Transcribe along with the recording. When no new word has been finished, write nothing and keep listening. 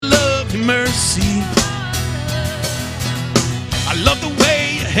your mercy. I love the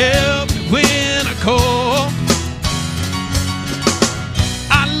way you help me when I call.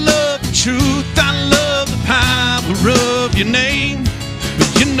 I love the truth, I love the power of your name.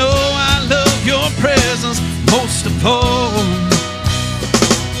 But you know I love your presence most of all.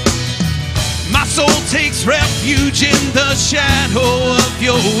 My soul takes refuge in the shadow of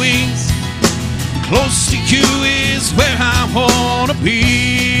your wings. Close to you is where I wanna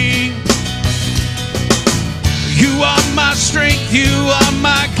be. You are my strength, you are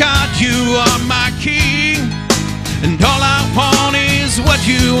my God, you are my King. And all I want is what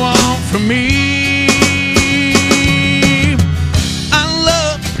you want from me. I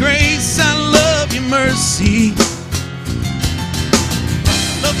love your grace, I love your mercy.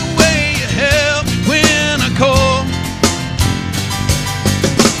 I love the way you help me when I call.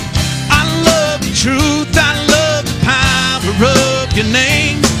 I love your truth, I love the power of your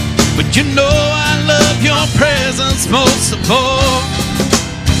name. But you know I love your presence most of all.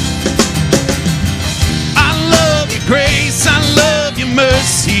 I love your grace, I love your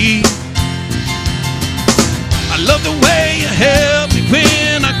mercy. I love the way you help me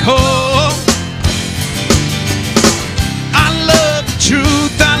when I call. I love the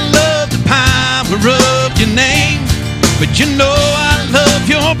truth, I love the power of your name. But you know I love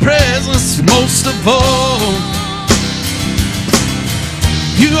your presence most of all.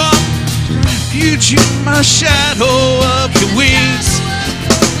 You are refuge in my shadow of your wings.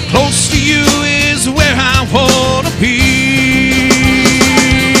 Close to you is where I wanna be.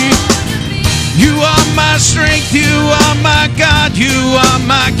 You are my strength, you are my God, you are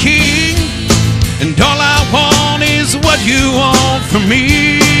my King. And all I want is what you want from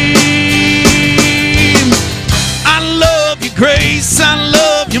me. I love your grace, I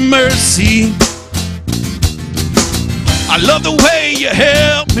love your mercy. I love the way you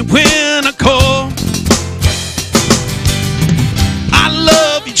help me when I call. I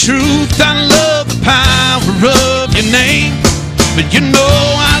love your truth, I love the power of your name. But you know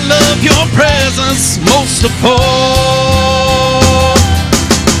I love your presence most of all.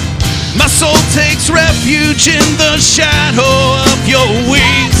 My soul takes refuge in the shadow of your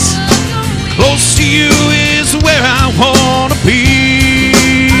wings. Close to you is where I wanna be.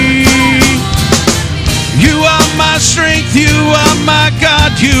 You are my strength, you are my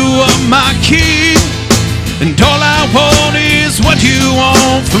God, you are my King. And all I want is what you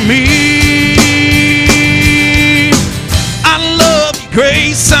want from me. I love your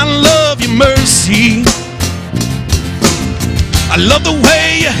grace, I love your mercy. I love the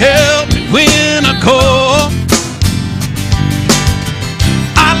way you help me when I call.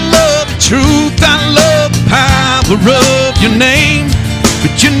 I love the truth, I love the power of your name.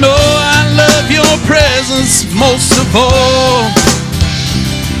 But you know I love your presence most of all.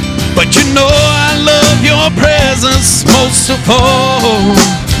 But you know I love your presence most of all.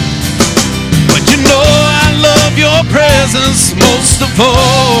 But you know I love your presence most of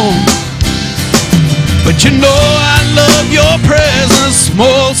all. But you know I love your presence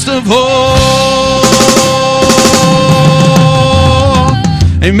most of all.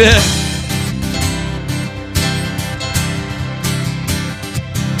 Amen.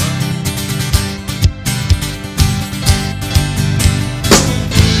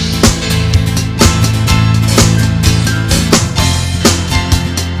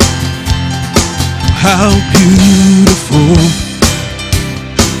 How beautiful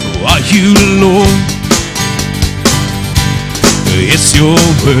are you, Lord? It's your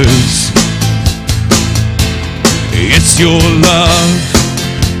words, it's your love.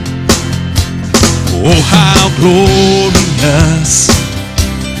 Oh, how glorious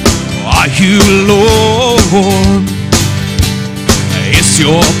are you, Lord? It's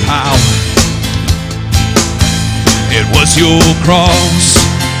your power, it was your cross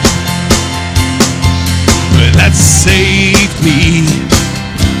that saved me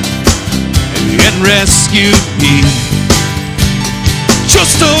and rescued me.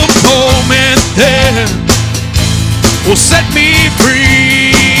 Just a moment there will set me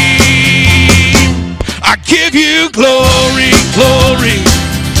free. I give you glory, glory.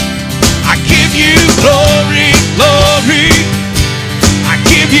 I give you glory, glory. I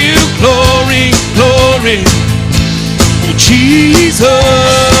give you glory, glory. Oh, Jesus.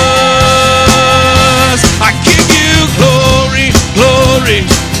 I give you glory, glory.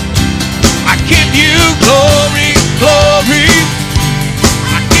 I give you glory, glory.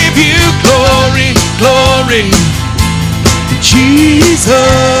 I give you glory, glory. Jesus.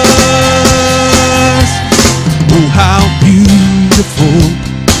 Oh, how beautiful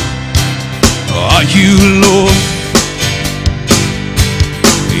are you, Lord?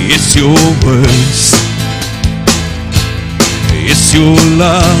 It's your words, it's your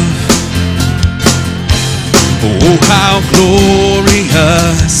love. Oh, how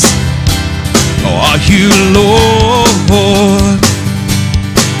glorious are you, Lord.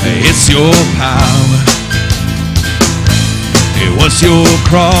 It's your power, it was your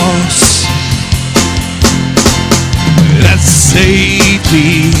cross that saved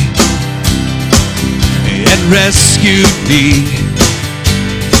me and rescued me.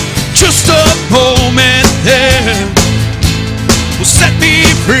 Just a moment there will set me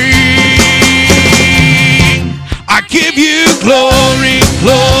free. I give you glory,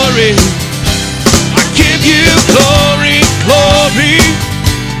 glory. I give you glory, glory.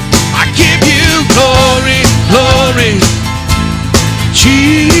 I give you glory, glory.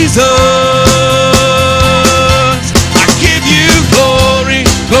 Jesus, I give you glory,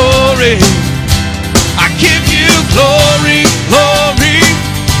 glory. I give you glory, glory.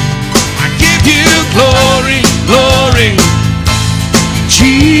 I give you glory, glory.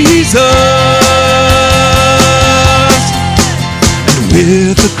 Jesus. And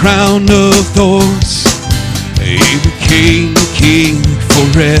with the crown of thorns, he became the king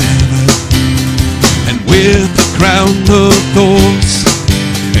forever. And with the crown of thorns,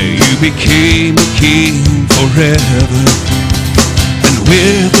 you became a king forever. And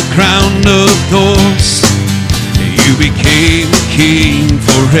with the crown of thorns, you became a king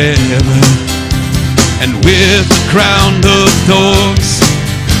forever. And with the crown of thorns,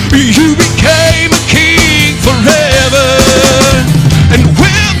 you became a king forever. And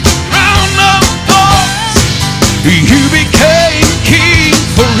with the crown of thorns, you became king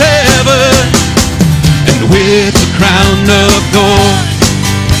forever. And with the crown of thorns,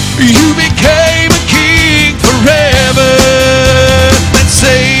 you became a king forever. That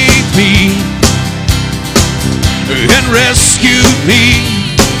saved me and rescued me.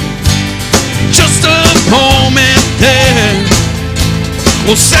 Just a moment there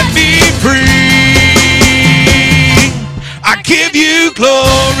will set me free. I give you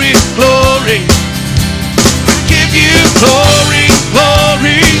glory, glory. I give you glory,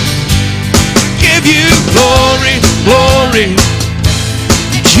 glory. I give you glory, glory.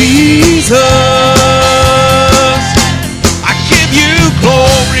 Jesus, I give you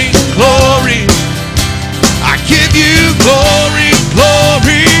glory, glory. I give you glory,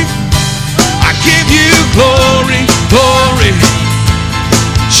 glory. I give you glory, glory.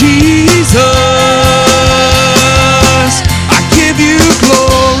 Jesus, I give you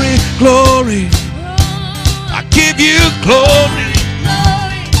glory, glory. I give you glory.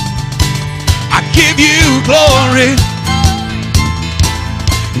 I give you glory.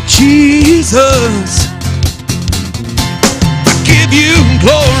 Jesus, I give you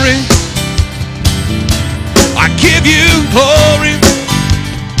glory. I give you glory.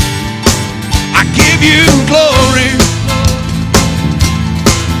 I give you glory.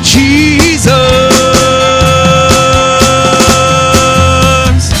 Jesus.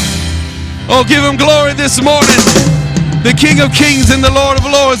 Oh, give him glory this morning. The King of Kings and the Lord of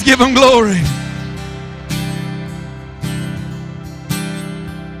Lords, give him glory.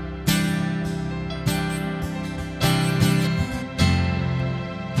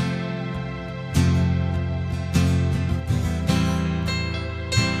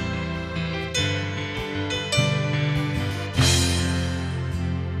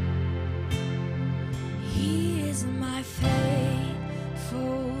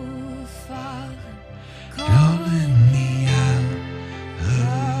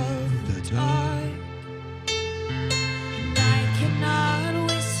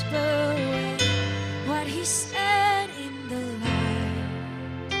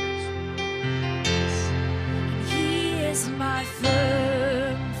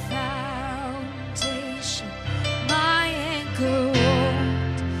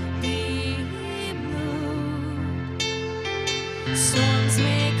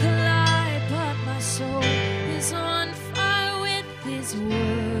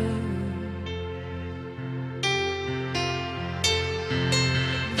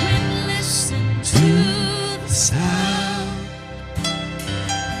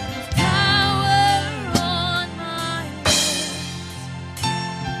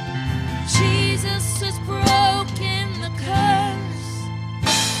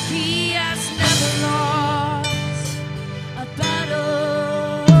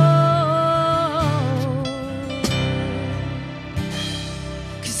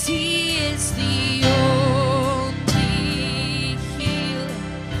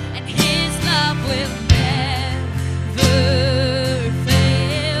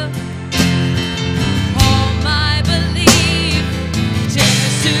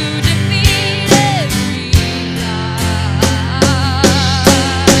 To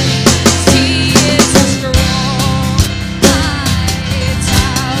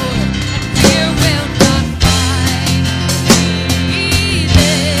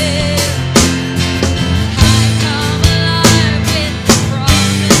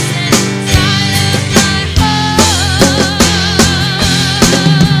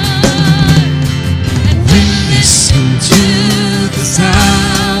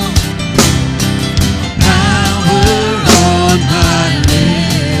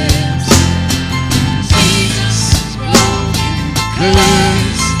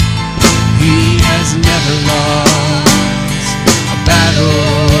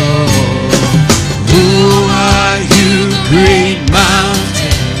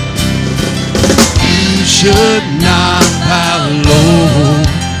should not bow low.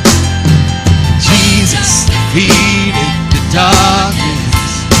 Jesus defeated the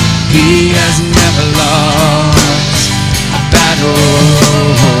darkness. He has never lost a battle.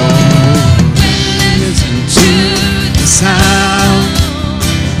 Listen to the sound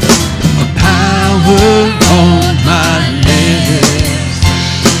of power on my lips.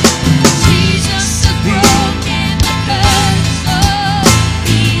 Jesus has broken the curse.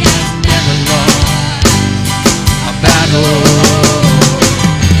 He has never lost a battle.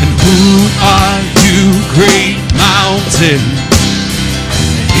 And who are you, great mountain?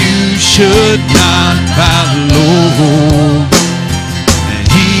 You should not bow low. And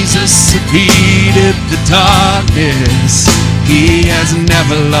Jesus defeated the darkness. He has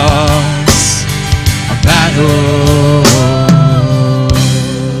never lost a battle.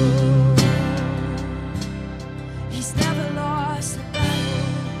 He's never lost a battle.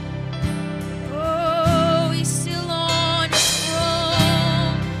 Oh, he's still on his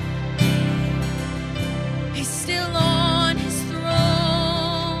throne. He's still on his throne.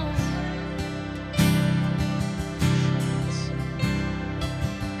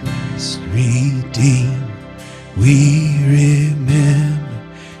 Redeemed, we remember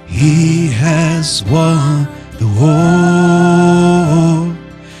He has won the war.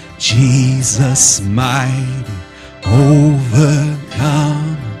 Jesus mighty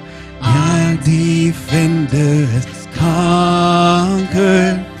overcome, our defender has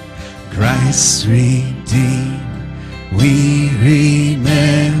conquered. Christ redeemed, we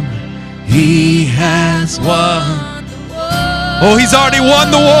remember He has won. Oh, He's already won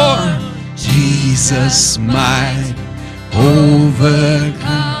the war. Jesus might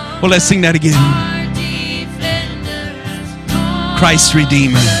overcome. Well, let's sing that again. Christ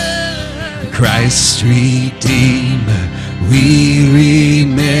Redeemer, Christ Redeemer, we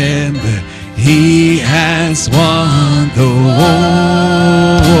remember He has won the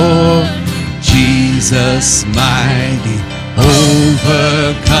war. Jesus mighty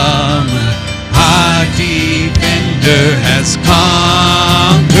overcomer, our defender has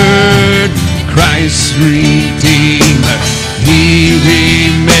conquered. Christ Redeemer, He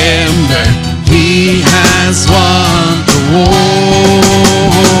remember He has won the war.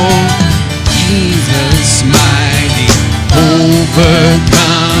 Jesus mighty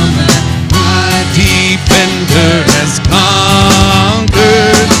overcomer, our defender has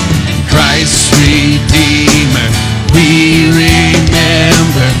conquered. Christ Redeemer, we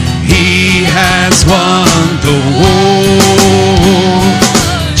remember He has won the war.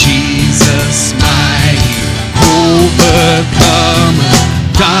 Jesus mighty overcomer,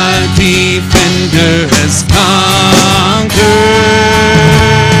 our defender has conquered.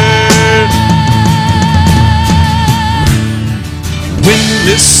 When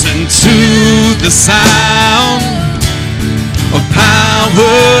listen to the sound of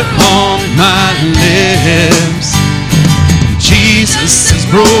power on my lips, Jesus has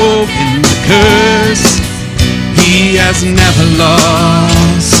broken the curse. He has never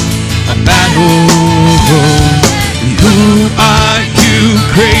lost a battle. Who are you,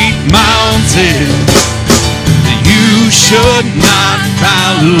 great mountain? You should not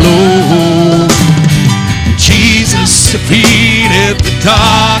bow low. Jesus defeated the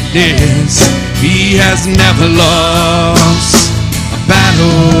darkness. He has never lost a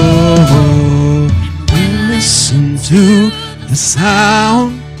battle. Listen to the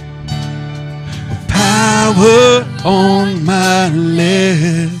sound of power on my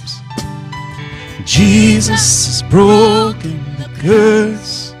lips. Jesus has broken the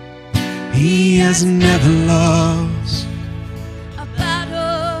curse. He has never lost A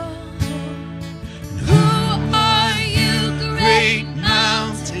battle. Who are you, great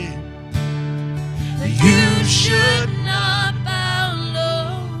mountain? You should not bow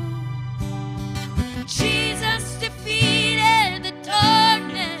low. Jesus defeated the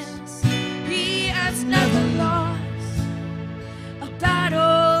darkness. He has never lost a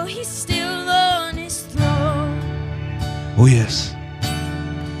battle. He's still on his throne. Oh yes.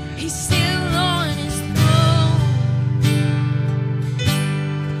 He's still on his throne.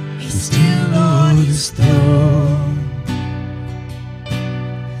 He's still on his throne.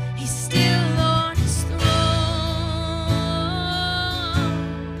 He's still on his throne.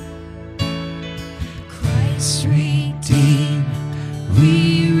 Christ redeemed,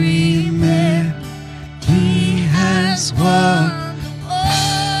 we remember He has won the war.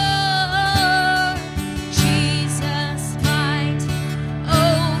 Jesus might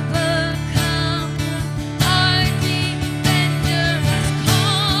overcome. Our defender has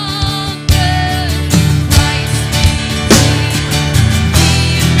conquered. Christ redeemed, we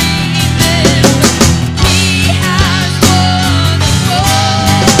remember He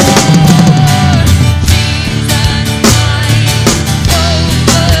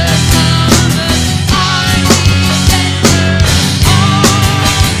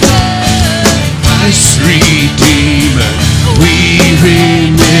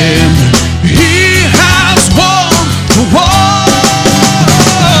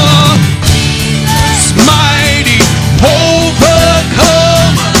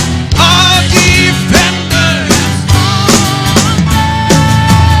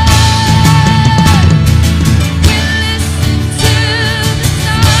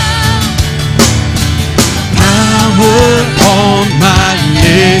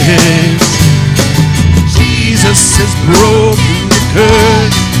has broken the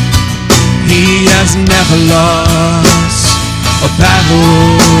curse. He has never lost a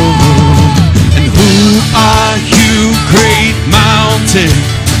battle. And who are you, great mountain?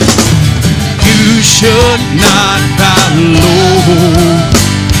 You should not bow low.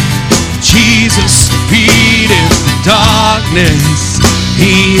 Jesus defeated the darkness.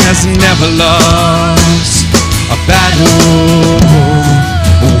 He has never lost a battle.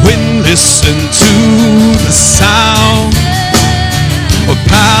 When listen to the sound of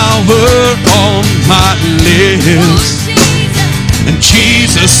power on my lips, and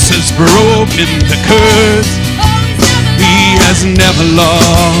Jesus has broken the curse. He has never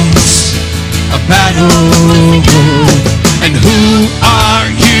lost a battle. And who are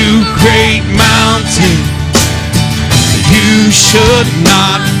you, great mountain? You should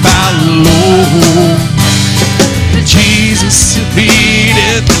not bow low. Jesus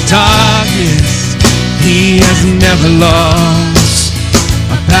defeated the darkness. He has never lost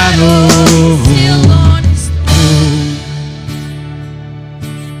a battle.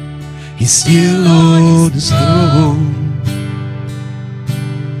 He's still on his throne.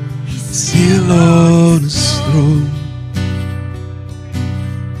 He's still on his throne.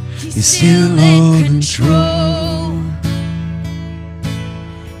 He's still on control.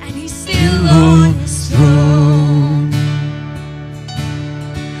 And he's still on his throne.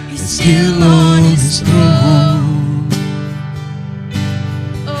 He's still on his throne.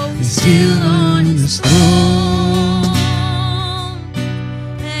 He's still on his throne.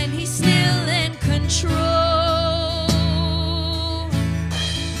 And he's still in control.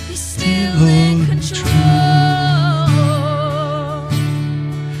 He's still in control.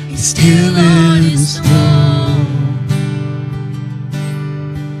 He's still in his throne.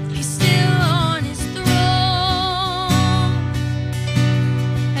 He's still on his throne.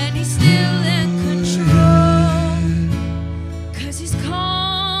 And he's still in control. 'Cause he's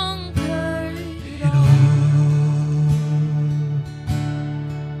conquered it all.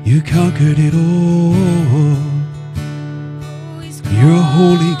 You conquered it all. He's You're a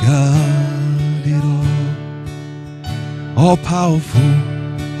holy God, it all powerful,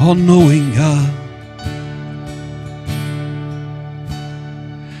 all-knowing God,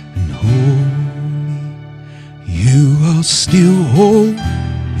 and holy. You are still holy,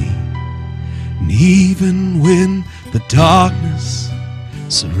 and even when the darkness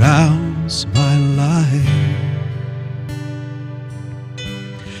surrounds my life,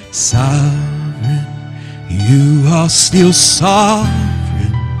 sovereign, you are still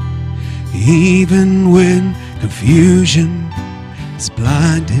sovereign, even when confusion is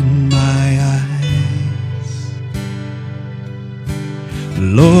blinding my eyes.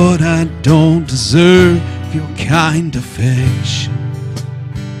 Lord, I don't deserve your kind affection.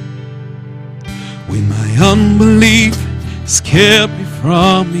 When my unbelief has kept me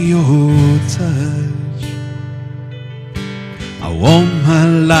from your touch, I want my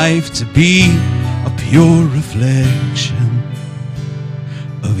life to be a pure reflection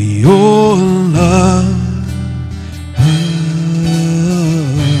of your love.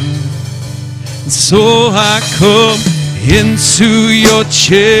 And so I come into your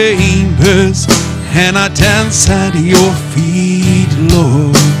chambers and I dance at your feet,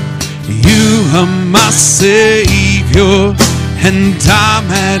 Lord. You are my Savior and I'm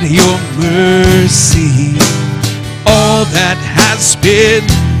at your mercy. All that has been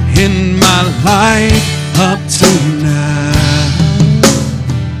in my life up to now,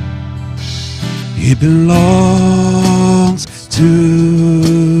 it belongs to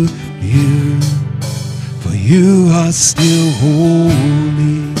you, for you are still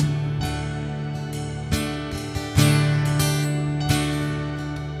holy.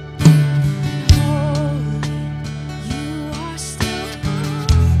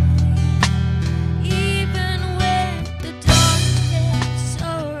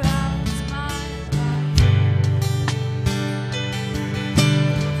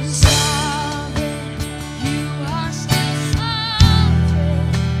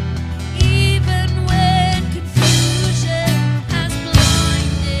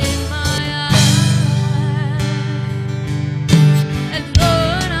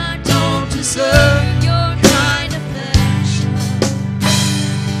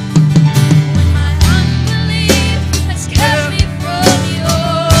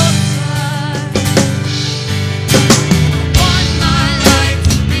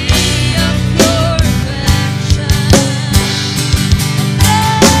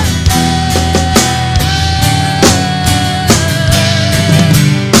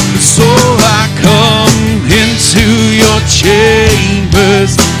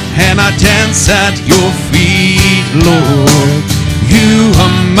 Chambers and I dance at your feet, Lord. You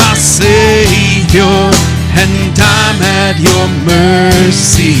are my Savior, and I'm at your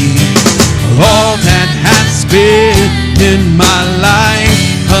mercy. All that has been in my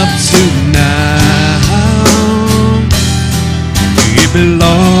life up to now, it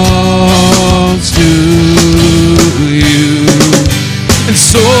belongs to you. And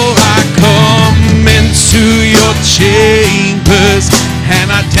so I come into your chambers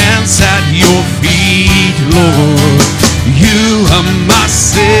and I dance at your feet, Lord. You are my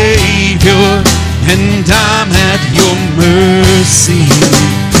Savior, and I'm at your mercy.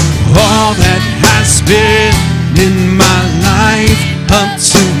 All that has been in my life up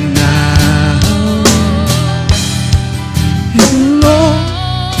to now, Lord,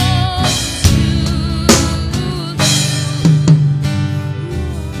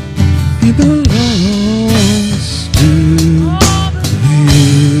 it belongs to you.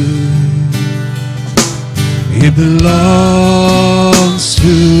 It belongs to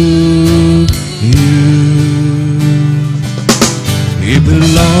you. It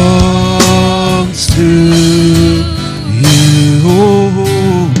belongs to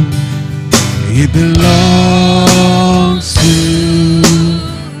you. It belongs to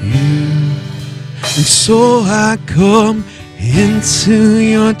you. And so I come into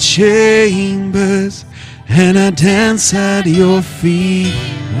your chambers and I dance at your feet,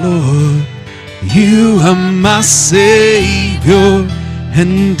 Lord. You are my Savior,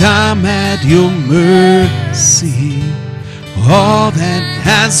 and I'm at your mercy. All that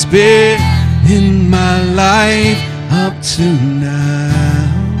has been in my life up to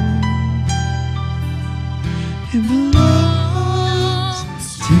now, it belongs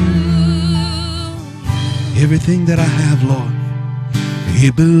to everything that I have, Lord.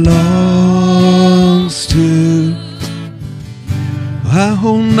 It belongs to, I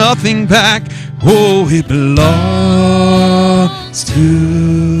hold nothing back. Oh, it belongs to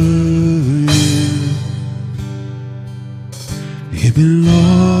you. It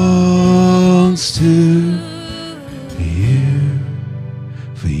belongs to you.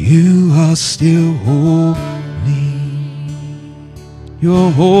 For you are still holy. You're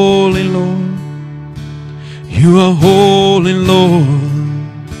holy, Lord. You are holy, Lord.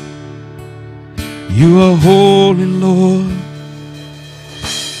 You are holy, Lord.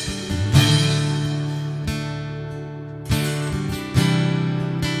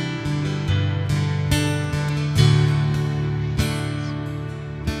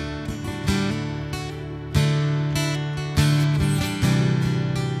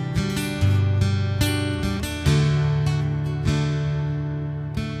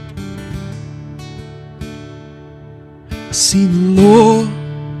 I see the Lord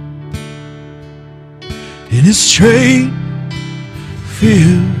and his train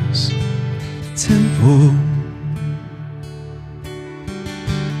fills the temple.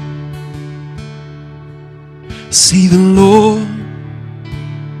 I see the Lord,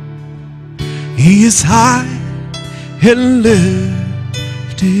 he is high and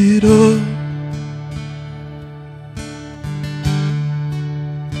lifted up.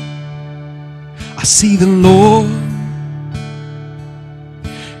 I see the Lord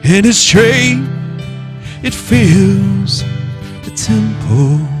and his train, it fills the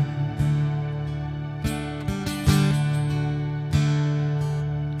temple.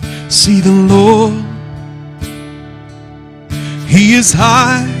 See the Lord, he is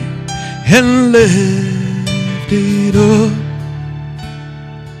high and lifted up.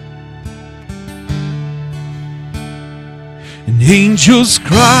 And angels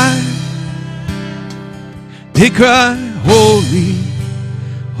cry, they cry, holy,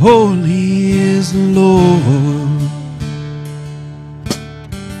 holy is the Lord.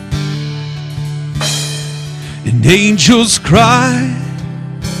 And angels cry,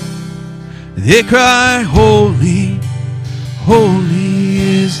 they cry, holy, holy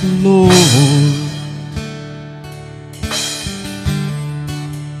is the Lord.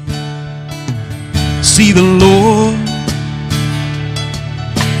 See the Lord,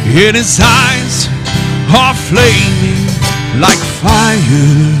 and his eyes are flaming like fire.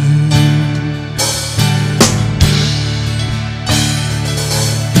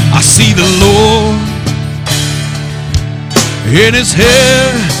 I see the Lord, and his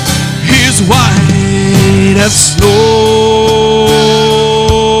hair is white as snow.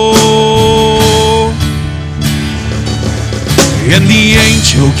 And the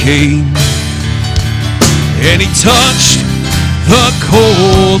angel came, and he touched the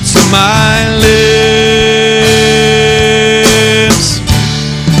cold to my lips.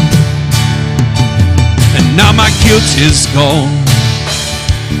 And now my guilt is gone,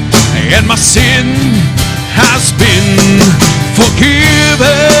 and my sin has been forgiven.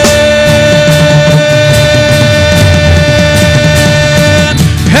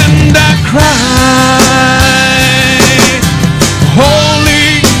 And I cry, holy,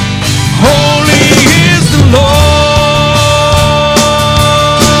 holy is the Lord.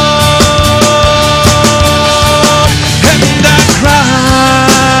 And I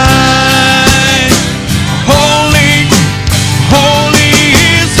cry, holy, holy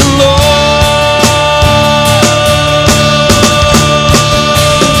is the Lord.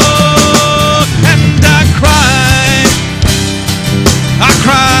 And I cry,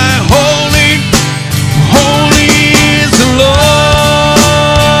 holy, holy is the Lord.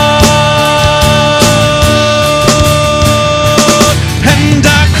 And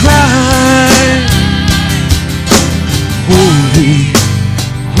I cry, holy,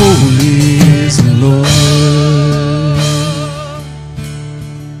 holy is the Lord.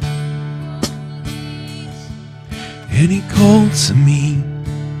 And he called to me,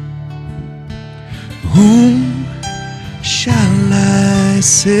 whom shall I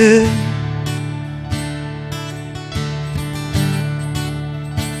send?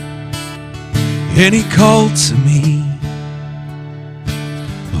 And he called to me,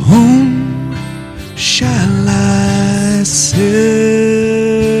 whom shall I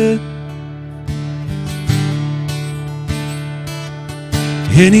send?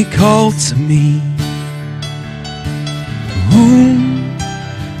 And he called to me, whom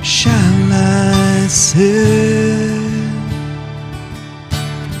shall I send?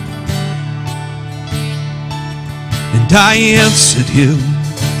 And I answered him,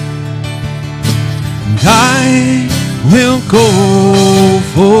 and I will go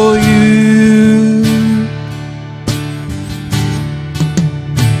for you.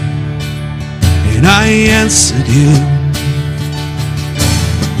 And I answered him,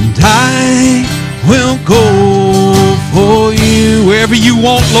 and I will go for you. Wherever you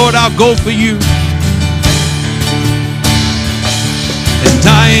want, Lord, I'll go for you. And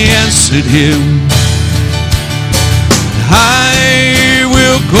I answered him, I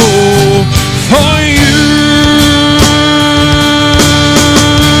will go for you.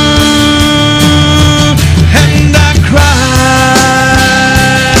 And I cry,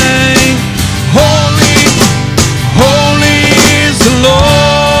 holy, holy is the Lord.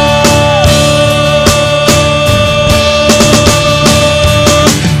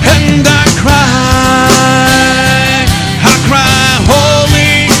 And I cry,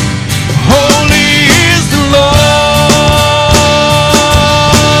 holy, holy is the Lord.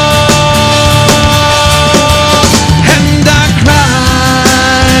 And I cry,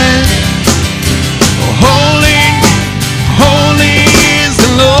 holy, holy is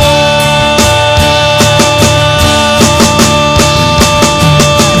the Lord.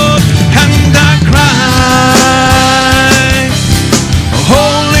 And I cry,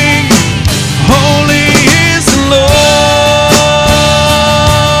 holy, holy is the Lord.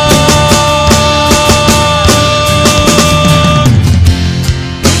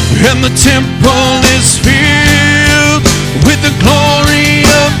 And the temple is filled with the glory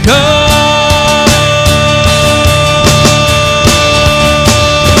of God.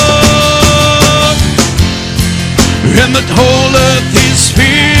 And the whole earth is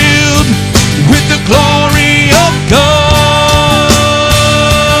filled with the glory of God.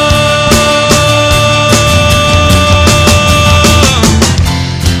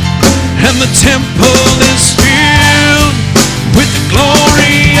 And the temple is filled with the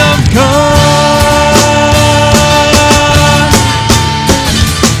glory of God.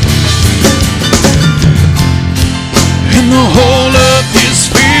 And the whole earth is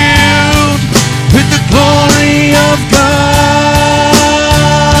filled with the glory of God.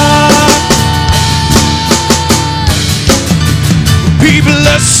 Be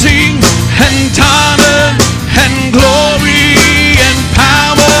blessing and honor and glory and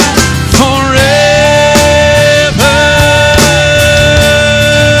power forever.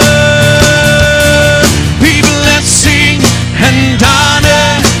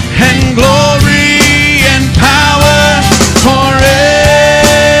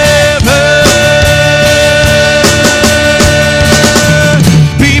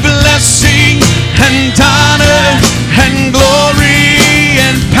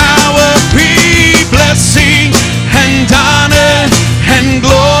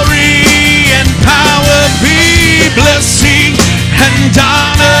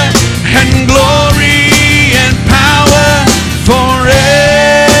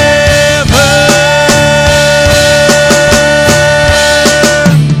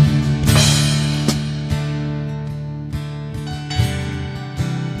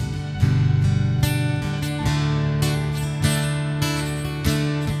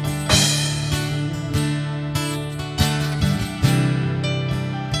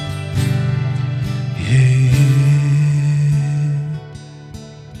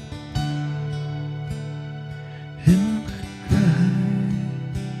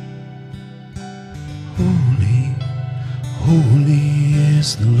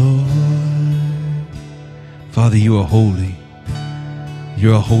 Lord. Father, you are holy.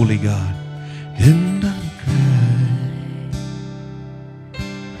 You're a holy God. And I cry,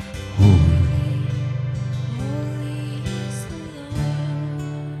 holy.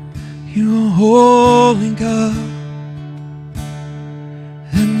 You're a holy God.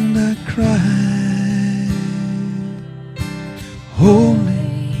 And I cry,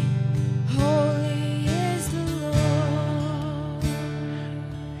 holy. Holy is the Lord.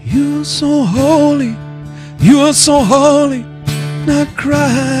 You're so holy. You are so holy. Not cry.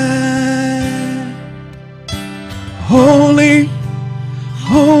 Holy,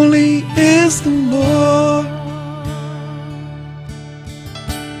 holy is the Lord.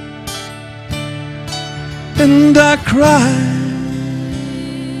 And I cry.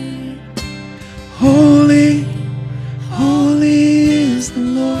 Holy, holy is the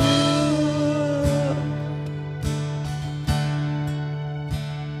Lord.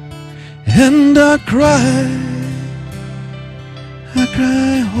 And I cry. I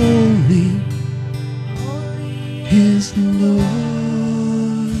cry, holy, Holy is the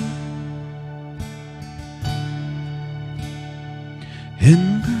Lord.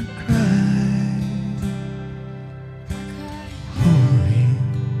 And I cry, holy,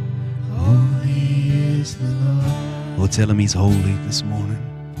 holy is the Lord. Oh, tell him he's holy this morning.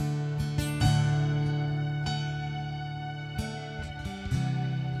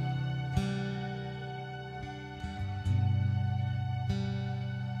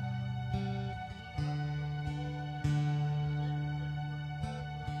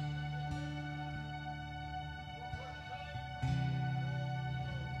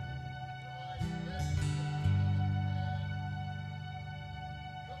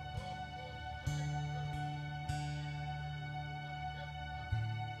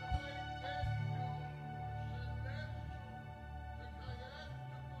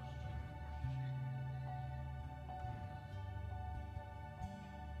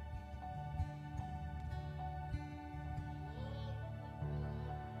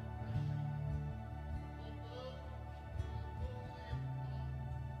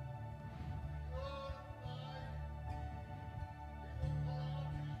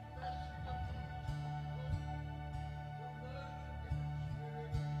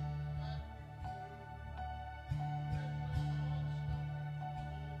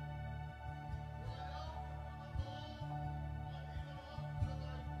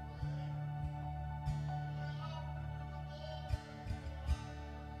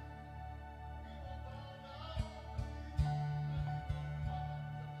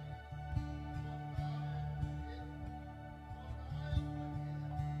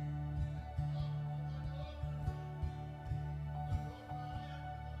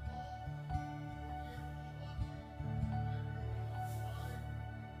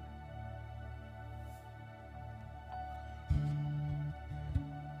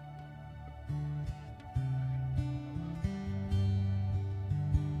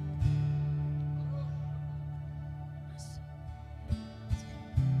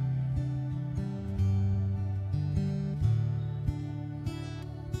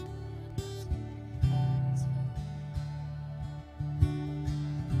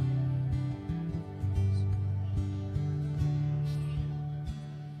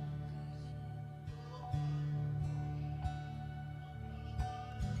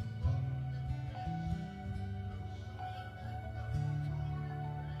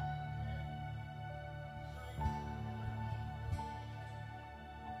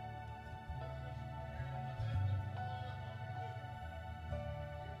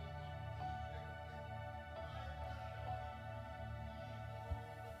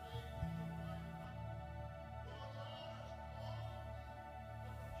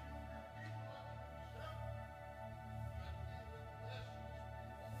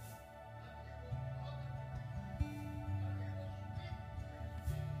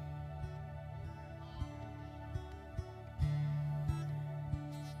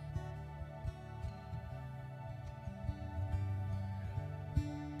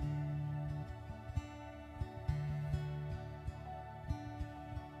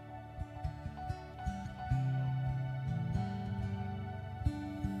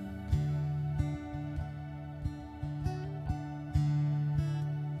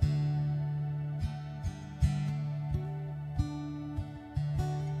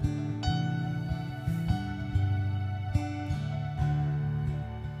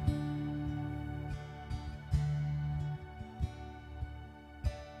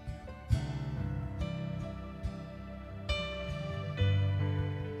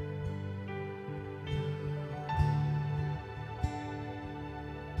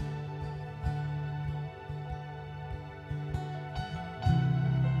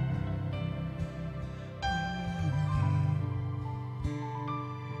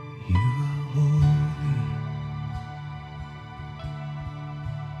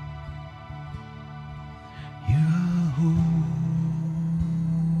 You are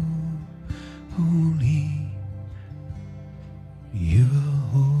holy. You are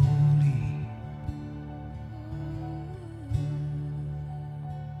holy.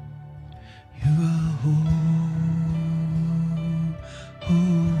 You are holy.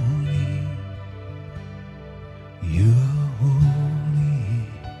 You are holy.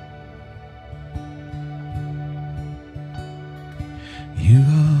 You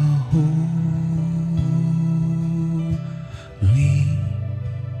are holy.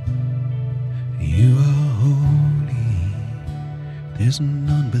 You are holy. There's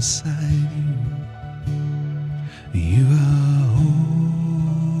none beside you. You are holy.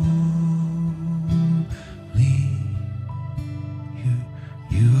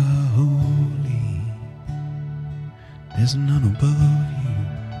 You are holy. There's none above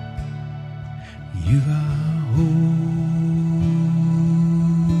you. You are holy.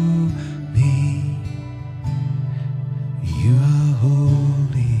 You are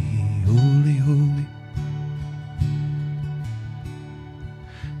holy, holy, holy.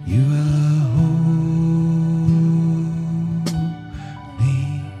 You are holy.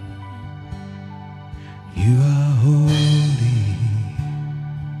 You are holy.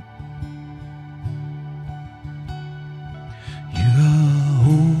 You are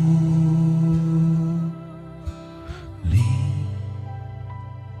holy.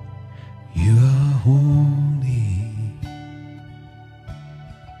 You are holy. You are holy.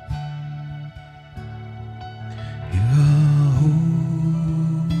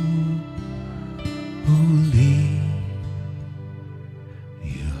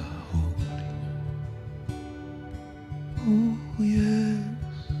 You are holy. Oh yes.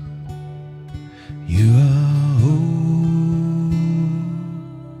 You are holy.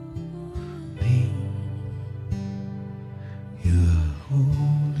 You are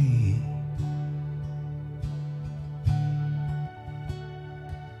holy.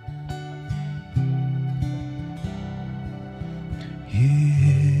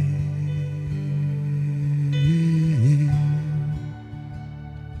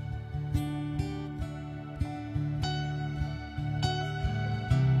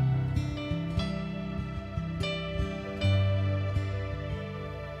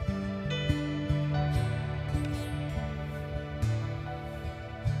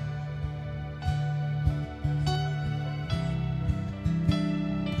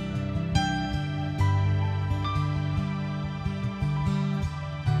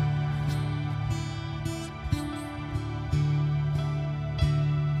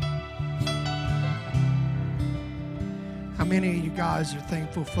 How many of you guys are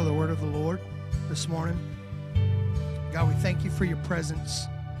thankful for the word of the Lord this morning? God, we thank you for your presence.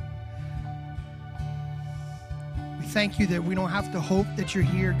 We thank you that we don't have to hope that you're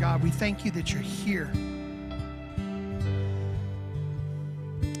here, God. We thank you that you're here.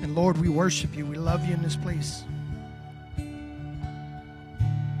 And Lord, we worship you. We love you in this place.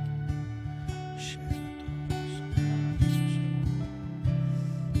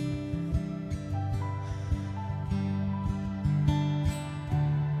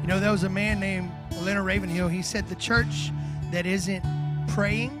 You know, there was a man named Leonard Ravenhill. He said the church that isn't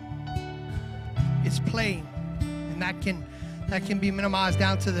praying is playing. And that can be minimized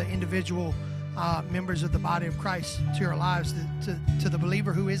down to the individual members of the body of Christ, to your lives. To the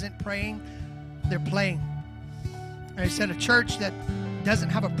believer who isn't praying, they're playing. And he said a church that doesn't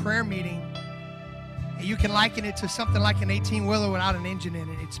have a prayer meeting, you can liken it to something like an 18-wheeler without an engine in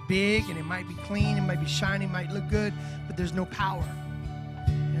it. It's big and it might be clean, it might be shiny, it might look good, but there's no power.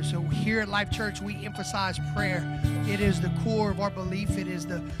 So here at Life Church, we emphasize prayer. It is the core of our belief. It is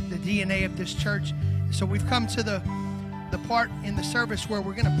the DNA of this church. So we've come to the part in the service where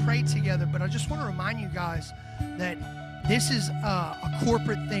we're going to pray together. But I just want to remind you guys that this is a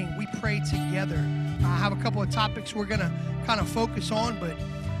corporate thing. We pray together. I have a couple of topics we're going to kind of focus on, but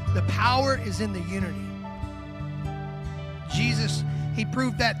the power is in the unity. Jesus, he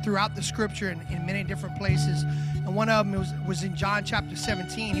proved that throughout the scripture in many different places. And one of them was in John chapter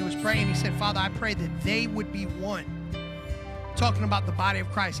 17. He was praying. He said, Father, I pray that they would be one. Talking about the body of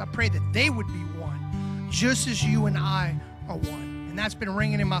Christ. I pray that they would be one, just as you and I are one. And that's been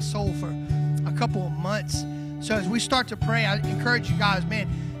ringing in my soul for a couple of months. So as we start to pray, I encourage you guys, man,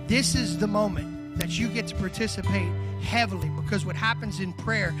 this is the moment that you get to participate heavily, because what happens in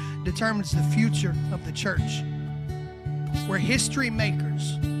prayer determines the future of the church. We're history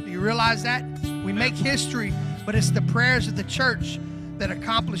makers. Do you realize that? We make history, but it's the prayers of the church that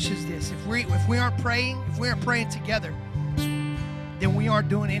accomplishes this. If we aren't praying, if we aren't praying together, then we aren't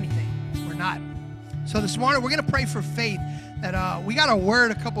doing anything. We're not. So this morning, we're going to pray for faith that we got a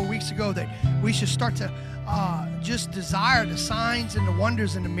word a couple of weeks ago that we should start to just desire the signs and the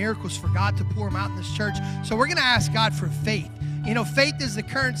wonders and the miracles for God to pour them out in this church. So we're going to ask God for faith. You know, faith is the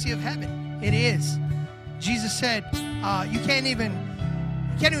currency of heaven. It is. Jesus said, you can't even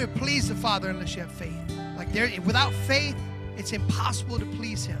please the Father unless you have faith. Like without faith, it's impossible to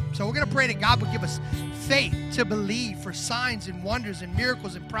please Him. So we're going to pray that God will give us faith to believe for signs and wonders and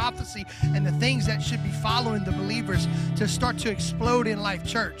miracles and prophecy and the things that should be following the believers to start to explode in Life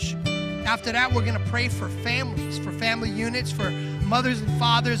Church. After that, we're going to pray for families, for family units, for mothers and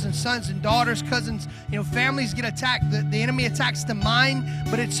fathers and sons and daughters, cousins. You know, families get attacked. The enemy attacks the mind,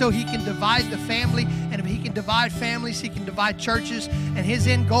 but it's so he can divide the family. And if he can divide families, he can divide churches. And his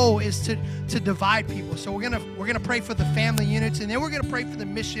end goal is to divide people. So we're gonna pray for the family units, and then we're gonna pray for the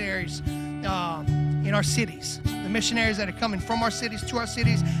missionaries in our cities. The missionaries that are coming from our cities to our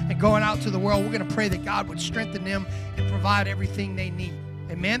cities and going out to the world. We're gonna pray that God would strengthen them and provide everything they need.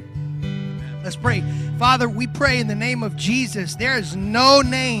 Amen. Let's pray. Father, we pray in the name of Jesus. There is no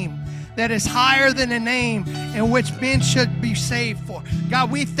name that is higher than a name in which men should be saved for.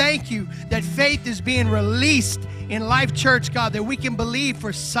 God, we thank you that faith is being released in Life Church, God, that we can believe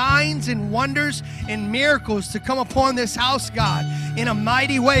for signs and wonders and miracles to come upon this house, God, in a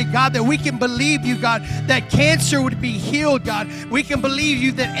mighty way, God, that we can believe you, God, that cancer would be healed, God. We can believe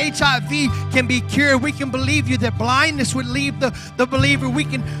you that HIV can be cured. We can believe you that blindness would leave the believer. We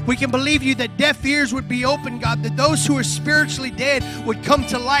can believe you that deaf ears would be open, God, that those who are spiritually dead would come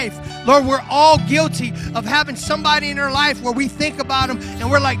to life. Lord, we're all guilty of having somebody in our life where we think about them and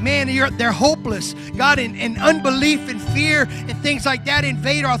we're like, man, they're hopeless. God, and unbelief and fear and things like that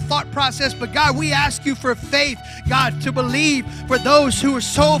invade our thought process. But God, we ask you for faith, God, to believe for those who are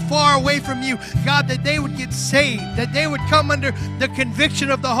so far away from you, God, that they would get saved, that they would come under the conviction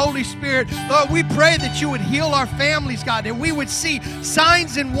of the Holy Spirit. Lord, we pray that you would heal our families, God, and we would see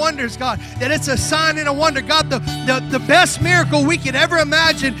signs and wonders, God, that it's a sign and a wonder. God, the best miracle we could ever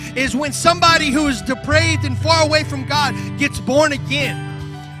imagine is when somebody who is depraved and far away from God gets born again.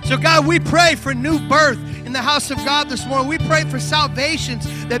 So God, we pray for new birth in the house of God this morning. We pray for salvations,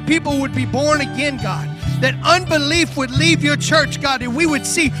 that people would be born again, God, that unbelief would leave your church, God, and we would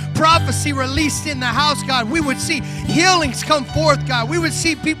see prophecy released in the house, God. We would see healings come forth, God. We would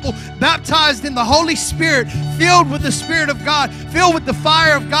see people baptized in the Holy Spirit, filled with the Spirit of God, filled with the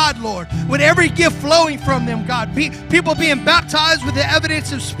fire of God, Lord, with every gift flowing from them, God. People being baptized with the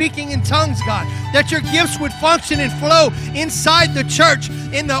evidence of speaking in tongues, God, that your gifts would function and flow inside the church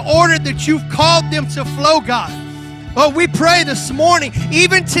in the order that you've called them to flow, God. Lord, we pray this morning,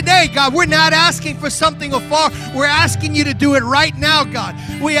 even today, God, we're not asking for something afar. We're asking you to do it right now, God.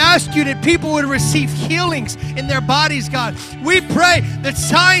 We ask you that people would receive healings in their bodies, God. We pray that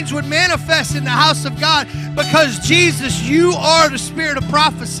signs would manifest in the house of God because, Jesus, you are the Spirit of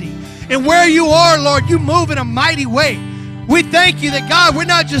prophecy. And where you are, Lord, you move in a mighty way. We thank you that, God, we're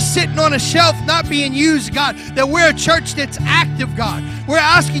not just sitting on a shelf not being used, God, that we're a church that's active, God. We're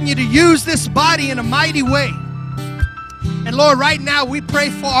asking you to use this body in a mighty way. And Lord, right now we pray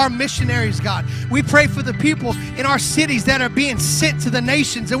for our missionaries, God. We pray for the people in our cities that are being sent to the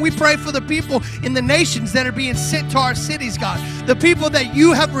nations. And we pray for the people in the nations that are being sent to our cities, God. The people that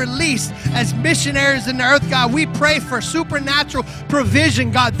you have released as missionaries in the earth, God. We pray for supernatural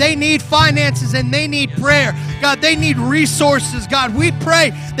provision, God. They need finances and they need prayer. God, they need resources, God. We pray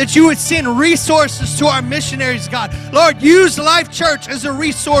that you would send resources to our missionaries, God. Lord, use Life Church as a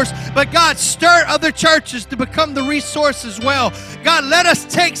resource, but God, stir other churches to become the resource as well. God, let us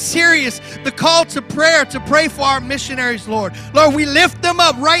take serious the call to prayer to pray for our missionaries, Lord. Lord, we lift them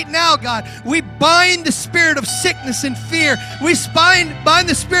up right now, God. We bind the spirit of sickness and fear. We bind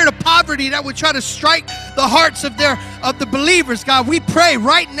the spirit of poverty that would try to strike the hearts of the believers, God. We pray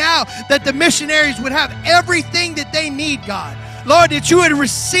right now that the missionaries would have everything that they need, God. Lord, that you would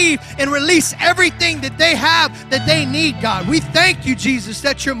receive and release everything that they have that they need, God. We thank you, Jesus,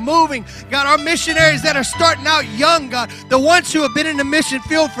 that you're moving. God, our missionaries that are starting out young, God, the ones who have been in the mission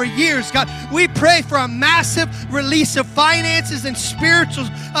field for years, God, we pray for a massive release of finances and spiritual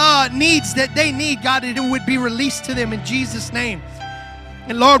needs that they need, God, that it would be released to them in Jesus' name.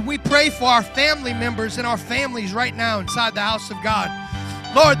 And Lord, we pray for our family members and our families right now inside the house of God.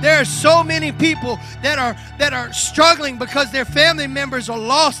 Lord, there are so many people that are struggling because their family members are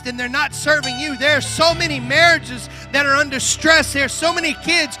lost and they're not serving you. There are so many marriages that are under stress. There are so many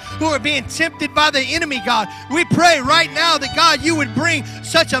kids who are being tempted by the enemy, God. We pray right now that, God, you would bring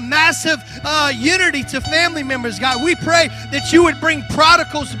such a massive unity to family members, God. We pray that you would bring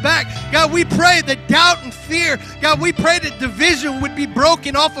prodigals back. God, we pray that doubt and fear, God, we pray that division would be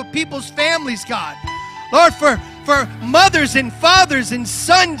broken off of people's families, God. Lord, for for mothers and fathers and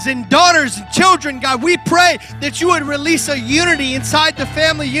sons and daughters and children, God. We pray that you would release a unity inside the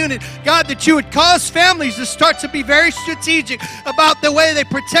family unit. God, that you would cause families to start to be very strategic about the way they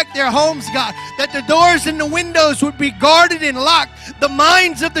protect their homes, God. That the doors and the windows would be guarded and locked. The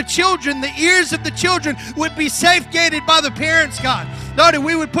minds of the children, the ears of the children would be safeguarded by the parents, God. Lord, that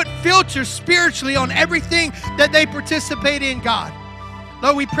we would put filters spiritually on everything that they participate in, God.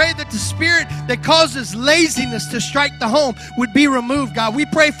 Lord, we pray that the spirit that causes laziness to strike the home would be removed, God. We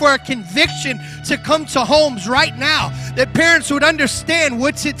pray for a conviction to come to homes right now, that parents would understand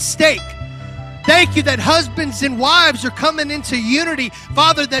what's at stake. Thank you that husbands and wives are coming into unity.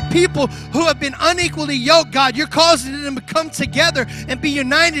 Father, that people who have been unequally yoked, God, you're causing them to come together and be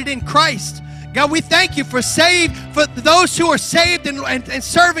united in Christ. God, we thank you for those who are saved and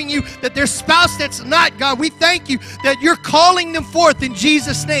serving you, that their spouse that's not, God, we thank you that you're calling them forth in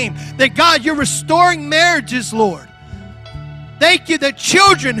Jesus' name. That, God, you're restoring marriages, Lord. Thank you that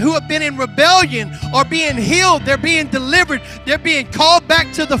children who have been in rebellion are being healed. They're being delivered. They're being called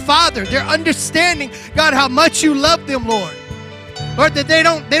back to the Father. They're understanding, God, how much you love them, Lord. Lord, that they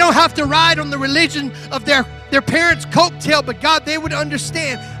don't have to ride on the religion of their parents' coattail, but God, they would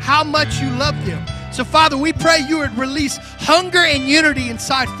understand how much you love them. So, Father, we pray you would release hunger and unity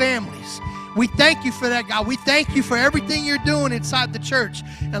inside families. We thank you for that, God. We thank you for everything you're doing inside the church.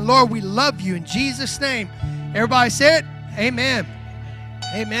 And, Lord, we love you in Jesus' name. Everybody say it? Amen.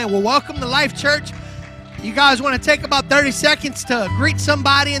 Amen. Well, welcome to Life Church. You guys want to take about 30 seconds to greet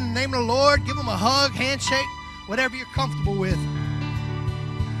somebody in the name of the Lord. Give them a hug, handshake, whatever you're comfortable with.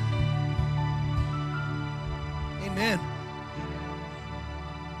 Amen.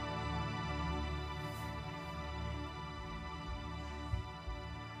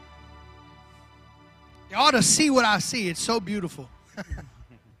 You ought to see what I see. It's so beautiful.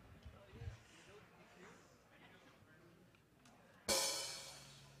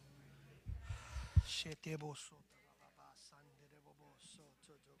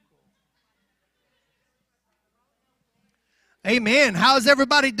 Amen. How's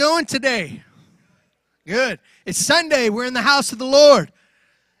everybody doing today? Good. It's Sunday. We're in the house of the Lord.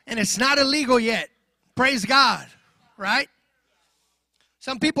 And it's not illegal yet. Praise God. Right?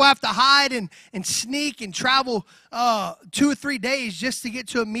 Some people have to hide and sneak and travel 2 or 3 days just to get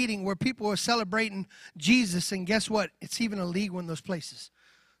to a meeting where people are celebrating Jesus. And guess what? It's even illegal in those places.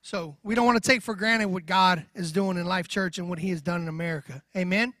 So we don't want to take for granted what God is doing in Life Church and what he has done in America.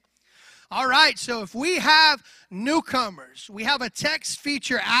 Amen? All right, so if we have newcomers, we have a text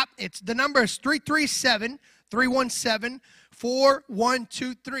feature app. The number is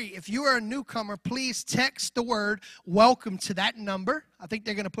 337-317-4123. If you are a newcomer, please text the word welcome to that number. I think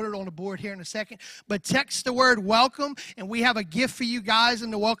they're going to put it on the board here in a second. But text the word welcome, and we have a gift for you guys in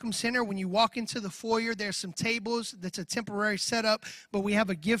the Welcome Center. When you walk into the foyer, there's some tables. That's a temporary setup, but we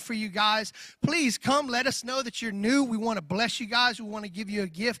have a gift for you guys. Please come. Let us know that you're new. We want to bless you guys. We want to give you a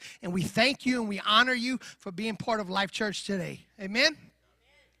gift, and we thank you and we honor you for being part of Life Church today. Amen?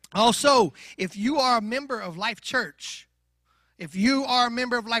 Also, if you are a member of Life Church,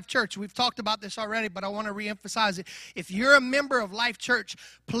 we've talked about this already, but I want to reemphasize it. If you're a member of Life Church,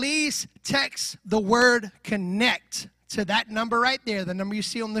 please text the word connect to that number right there, the number you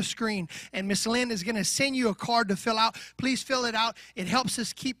see on the screen. And Miss Lynn is going to send you a card to fill out. Please fill it out. It helps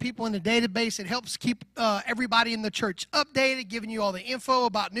us keep people in the database. It helps keep everybody in the church updated, giving you all the info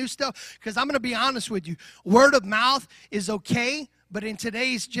about new stuff. Because I'm going to be honest with you, word of mouth is okay. But in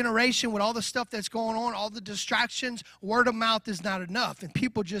today's generation, with all the stuff that's going on, all the distractions, word of mouth is not enough. And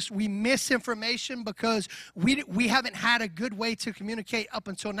people we miss information because we haven't had a good way to communicate up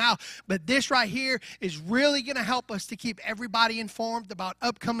until now. But this right here is really going to help us to keep everybody informed about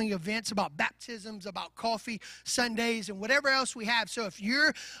upcoming events, about baptisms, about coffee Sundays, and whatever else we have. So if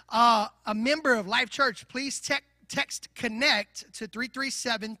you're a member of Life Church, please text connect to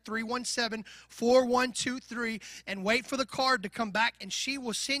 337-317-4123 and wait for the card to come back, and she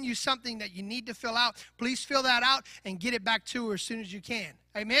will send you something that you need to fill out. Please fill that out and get it back to her as soon as you can.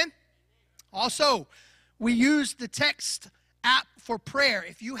 Amen? Also, we use the text app for prayer.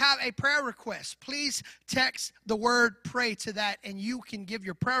 If you have a prayer request, please text the word pray to that, and you can give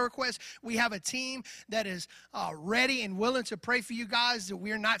your prayer request. We have a team that is ready and willing to pray for you guys. That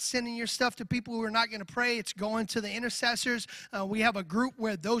we are not sending your stuff to people who are not going to pray. It's going to the intercessors. We have a group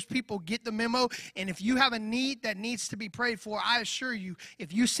where those people get the memo, and if you have a need that needs to be prayed for, I assure you,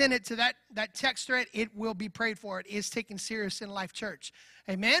 if you send it to that text thread, it will be prayed for. It is taken serious in Life Church.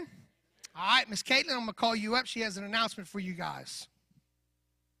 Amen? All right, Miss Caitlin, I'm going to call you up. She has an announcement for you guys.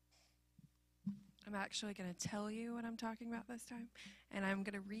 I'm actually going to tell you what I'm talking about this time, and I'm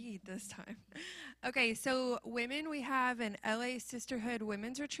going to read this time. Okay, so women, we have an LA Sisterhood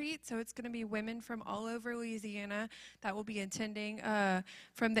Women's Retreat. So it's going to be women from all over Louisiana that will be attending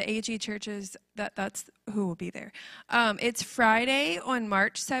from the AG churches. That's who will be there. It's Friday on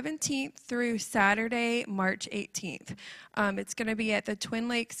March 17th through Saturday, March 18th. It's going to be at the Twin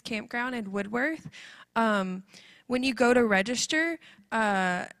Lakes Campground in Woodworth. When you go to register,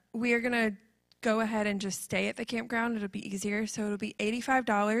 we are going to go ahead and just stay at the campground. It'll be easier. So it'll be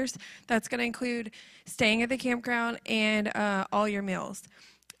 $85. That's going to include staying at the campground and all your meals.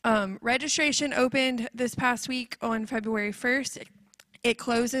 Registration opened this past week on February 1st. It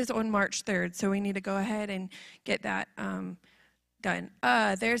closes on March 3rd. So we need to go ahead and get that done.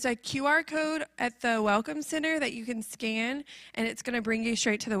 There's a QR code at the Welcome Center that you can scan, and it's going to bring you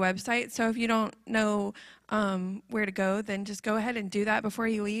straight to the website. So if you don't know where to go, then just go ahead and do that before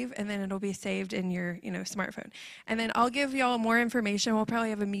you leave, and then it'll be saved in your smartphone. And then I'll give y'all more information. We'll probably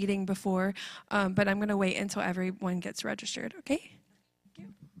have a meeting before, but I'm going to wait until everyone gets registered. Okay?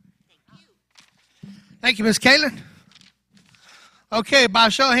 Thank you, Ms. Caitlin. Okay, by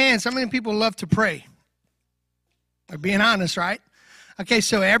show of hands, how many people love to pray? We're being honest, right? Okay,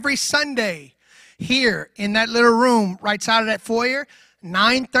 so every Sunday here in that little room right side of that foyer,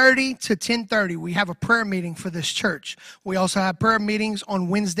 9:30 to 10:30, we have a prayer meeting for this church. We also have prayer meetings on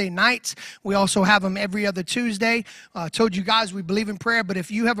Wednesday nights. We also have them every other Tuesday. I told you guys we believe in prayer, but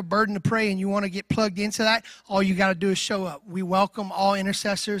if you have a burden to pray and you want to get plugged into that, all you got to do is show up. We welcome all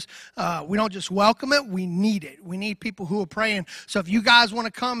intercessors. We don't just welcome it, we need it. We need people who are praying. So if you guys want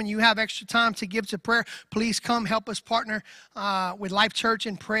to come and you have extra time to give to prayer, please come help us partner with Life Church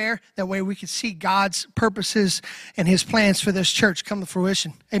in prayer. That way we can see God's purposes and his plans for this church come to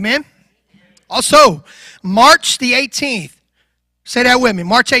fruition. Amen? Also, March the 18th. Say that with me.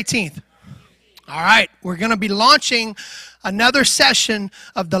 March 18th. All right. We're going to be launching another session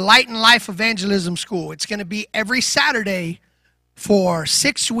of the Light and Life Evangelism School. It's going to be every Saturday for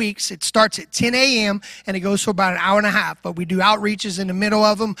 6 weeks. It starts at 10 a.m. and it goes for about an hour and a half, but we do outreaches in the middle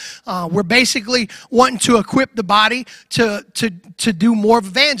of them. We're basically wanting to equip the body to do more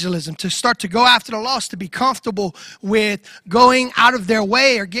evangelism, to start to go after the lost, to be comfortable with going out of their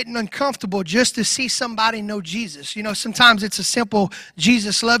way or getting uncomfortable just to see somebody know Jesus. You know, sometimes it's a simple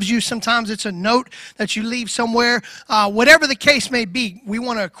Jesus loves you. Sometimes it's a note that you leave somewhere. Whatever the case may be, we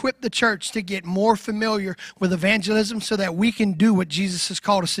want to equip the church to get more familiar with evangelism so that we can do what Jesus has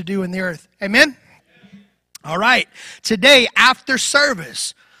called us to do in the earth. Amen? All right. Today, after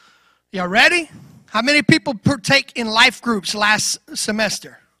service, y'all ready? How many people partake in life groups last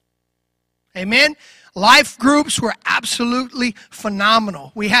semester? Amen? Life groups were absolutely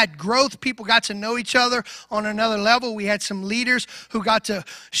phenomenal. We had growth. People got to know each other on another level. We had some leaders who got to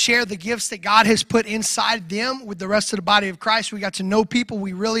share the gifts that God has put inside them with the rest of the body of Christ. We got to know people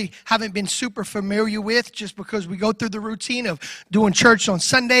we really haven't been super familiar with just because we go through the routine of doing church on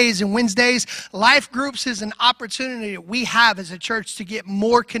Sundays and Wednesdays. Life groups is an opportunity that we have as a church to get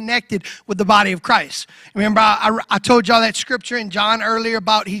more connected with the body of Christ. Remember, I told y'all that scripture in John earlier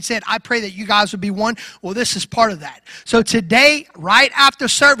about, he said, I pray that you guys would be one. Well, this is part of that. So today, right after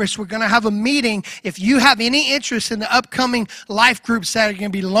service, we're going to have a meeting. If you have any interest in the upcoming life groups that are going to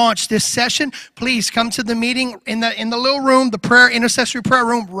be launched this session, please come to the meeting in the little room, the prayer intercessory prayer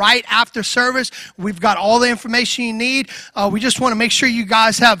room, right after service. We've got all the information you need. We just want to make sure you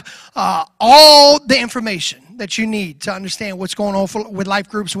guys have all the information that you need to understand what's going on with life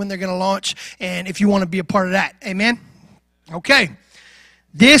groups, when they're going to launch, and if you want to be a part of that. Amen? Okay.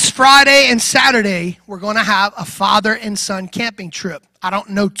 This Friday and Saturday, we're going to have a father and son camping trip. I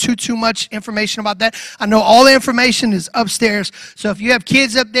don't know too much information about that. I know all the information is upstairs. So if you have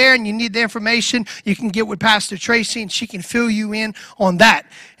kids up there and you need the information, you can get with Pastor Tracy and she can fill you in on that.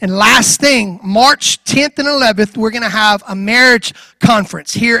 And last thing, March 10th and 11th, we're going to have a marriage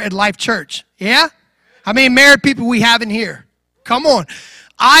conference here at Life Church. Yeah? How many married people we have in here? Come on.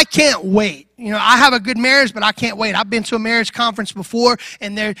 I can't wait. You know, I have a good marriage, but I can't wait. I've been to a marriage conference before,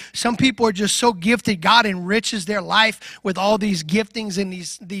 and some people are just so gifted. God enriches their life with all these giftings and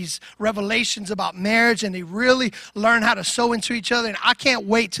these revelations about marriage, and they really learn how to sow into each other. And I can't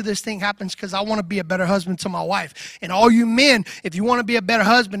wait till this thing happens because I want to be a better husband to my wife. And all you men, if you want to be a better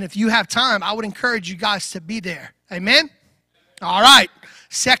husband, if you have time, I would encourage you guys to be there. Amen? All right.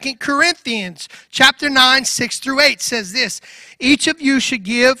 2 Corinthians chapter 9, 6 through 8 says this: each of you should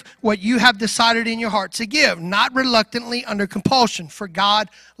give what you have decided in your heart to give, not reluctantly under compulsion, for God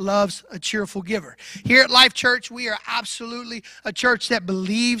loves a cheerful giver. Here at Life Church, we are absolutely a church that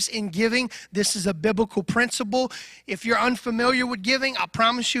believes in giving. This is a biblical principle. If you're unfamiliar with giving, I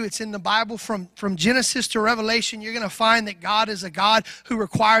promise you it's in the Bible from Genesis to Revelation. You're going to find that God is a God who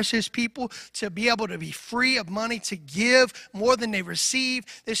requires his people to be able to be free of money, to give more than they receive.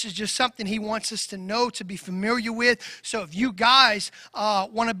 This is just something he wants us to know, to be familiar with. So if you guys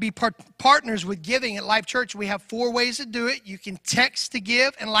want to be partners with giving at Life Church, we have 4 ways to do it. You can text to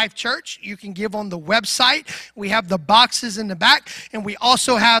give in Life Church. You can give on the website. We have the boxes in the back, and we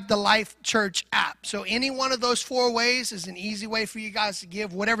also have the Life Church app. So any one of those 4 ways is an easy way for you guys to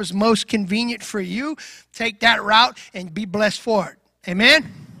give. Whatever's most convenient for you, take that route and be blessed for it.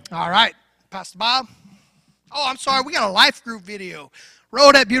 Amen? All right. Pastor Bob. Oh, I'm sorry. We got a life group video.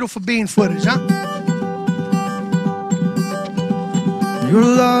 Roll that beautiful bean footage, huh? Your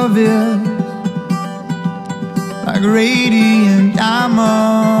love is like radiant diamonds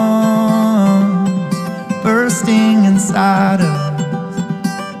bursting inside us.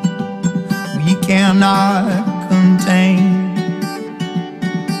 We cannot contain.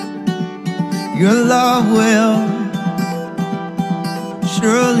 Your love will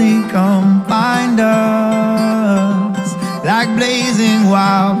surely come find us like blazing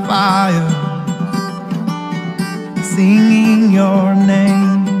wildfire, singing your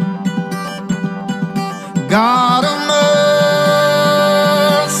name. God of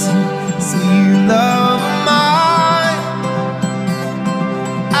mercy, sweet love of mine,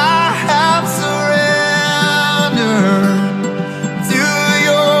 I have surrendered to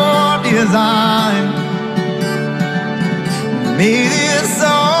your design. May this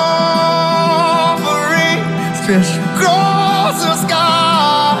offering stretch across the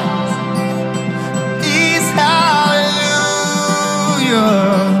skies. These hallelujah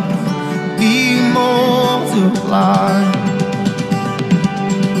be multiplied.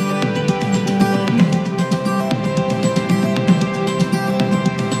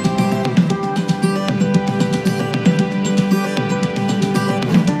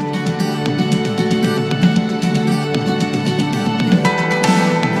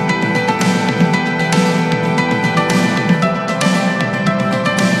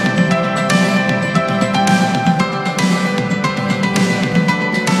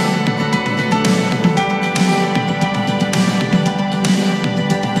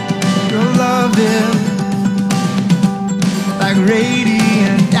 Like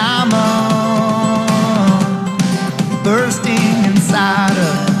radiant diamond bursting inside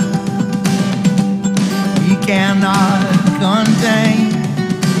us, we cannot contain.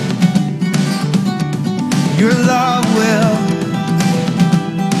 Your love will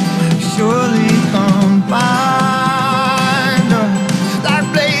surely come find us like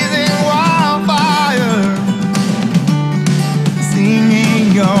blazing wildfire,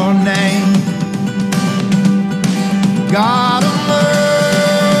 singing your name. God of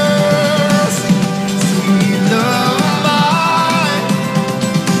mercy, sweet love of mine,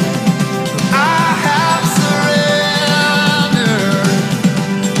 I have surrendered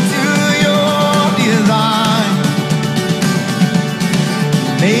to your design.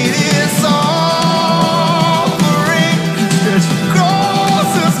 May this offering stretch across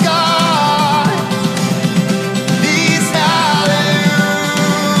the sky. These hallelujah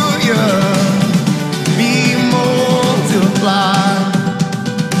be multiplied.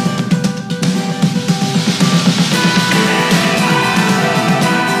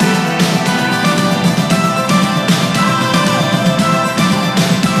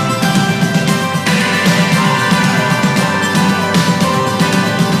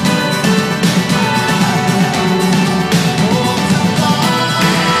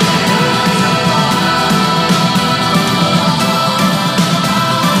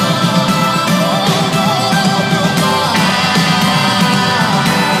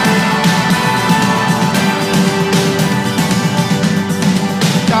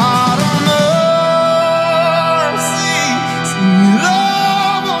 God of mercy, sweet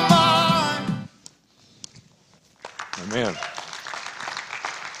love of mine. Amen.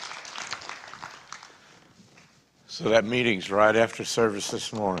 So that meeting's right after service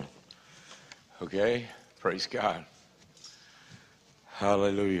this morning. Okay? Praise God.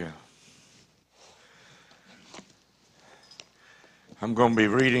 Hallelujah. I'm going to be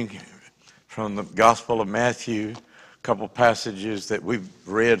reading from the Gospel of Matthew, a couple passages that we've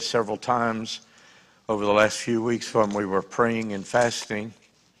read several times over the last few weeks when we were praying and fasting.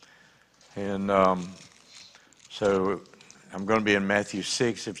 And so I'm going to be in Matthew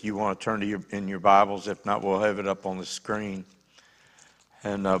 6 if you want to turn to in your Bibles. If not, we'll have it up on the screen.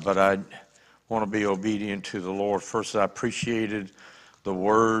 But I want to be obedient to the Lord. First, I appreciated the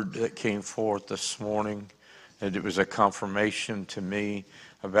word that came forth this morning, and it was a confirmation to me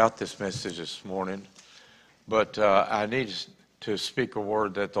about this message this morning. But I need to speak a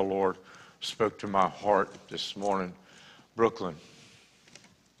word that the Lord spoke to my heart this morning. Brooklyn,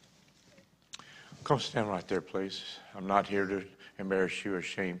 come stand right there, please. I'm not here to embarrass you or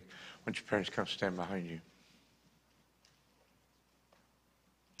shame. Why don't your parents come stand behind you?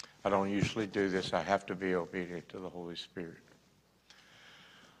 I don't usually do this. I have to be obedient to the Holy Spirit.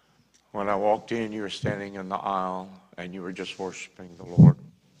 When I walked in, you were standing in the aisle, and you were just worshiping the Lord.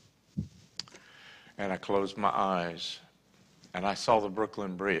 And I closed my eyes, and I saw the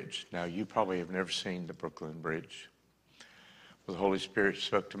Brooklyn Bridge. Now, you probably have never seen the Brooklyn Bridge. But the Holy Spirit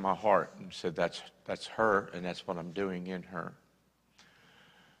spoke to my heart and said, that's her, and that's what I'm doing in her.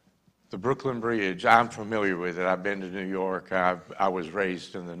 The Brooklyn Bridge, I'm familiar with it. I've been to New York. I was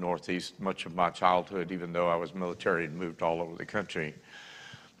raised in the Northeast much of my childhood, even though I was military and moved all over the country.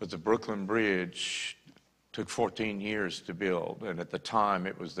 But the Brooklyn Bridge took 14 years to build, and at the time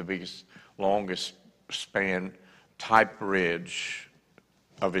it was the biggest, longest span type bridge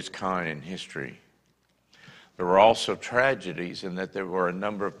of its kind in history. There were also tragedies in that there were a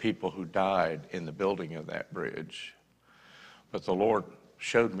number of people who died in the building of that bridge. But the Lord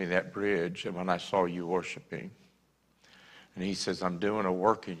showed me that bridge, and when I saw you worshiping, and he says, I'm doing a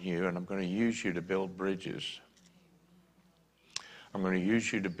work in you, and I'm going to use you to build bridges. I'm going to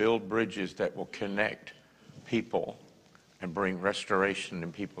use you to build bridges that will connect people and bring restoration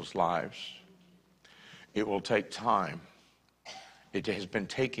in people's lives. It will take time. It has been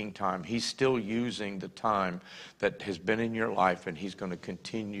taking time. He's still using the time that has been in your life, and he's going to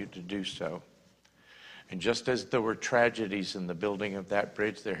continue to do so. And just as there were tragedies in the building of that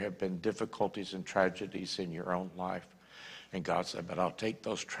bridge, there have been difficulties and tragedies in your own life. And God said, but I'll take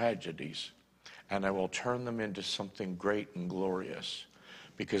those tragedies and I will turn them into something great and glorious.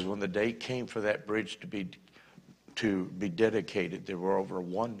 Because when the day came for that bridge to be dedicated, there were over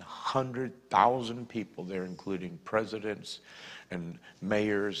 100,000 people there, including presidents and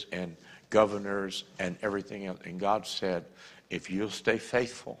mayors and governors and everything else. And God said, if you'll stay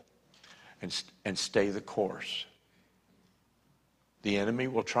faithful and stay the course, the enemy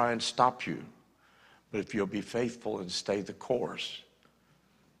will try and stop you. But if you'll be faithful and stay the course,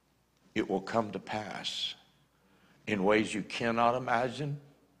 it will come to pass in ways you cannot imagine.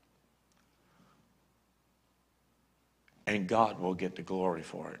 And God will get the glory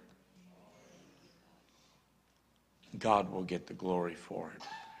for it. God will get the glory for it.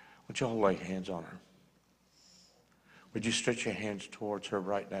 Would you all lay hands on her? Would you stretch your hands towards her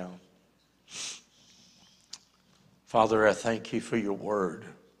right now? Father, I thank you for your word.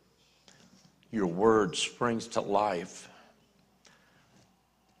 Your word springs to life.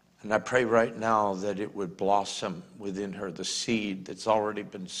 And I pray right now that it would blossom within her. The seed that's already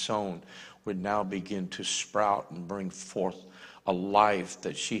been sown would now begin to sprout and bring forth a life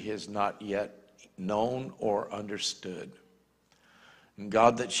that she has not yet known or understood. And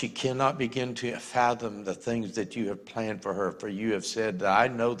God, that she cannot begin to fathom the things that you have planned for her. For you have said that I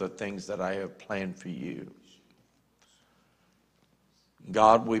know the things that I have planned for you.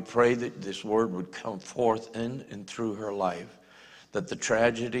 God, we pray that this word would come forth in and through her life, that the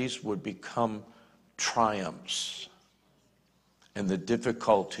tragedies would become triumphs, and the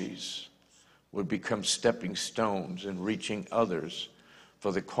difficulties would become stepping stones in reaching others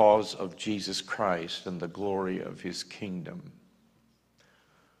for the cause of Jesus Christ and the glory of his kingdom.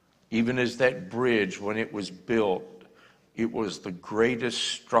 Even as that bridge, when it was built, it was the greatest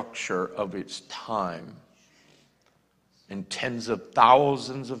structure of its time. And tens of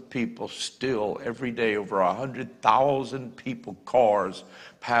thousands of people still, every day, over 100,000 people, cars,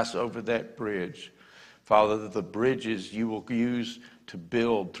 pass over that bridge. Father, the bridges you will use to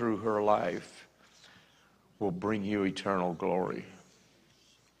build through her life will bring you eternal glory.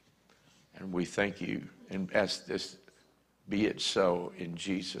 And we thank you and ask this, be it so in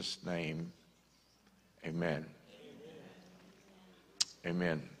Jesus' name. Amen.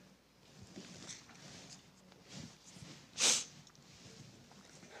 Amen.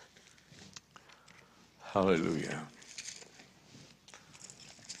 Hallelujah.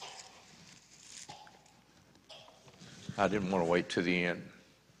 I didn't want to wait to the end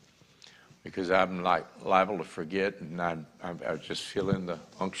because I'm liable to forget, and I was just feeling the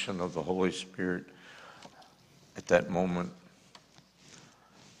unction of the Holy Spirit at that moment.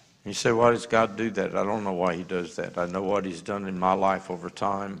 You say, why does God do that? I don't know why he does that. I know what he's done in my life over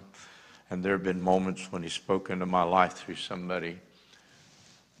time, And there have been moments when he's spoken to my life through somebody.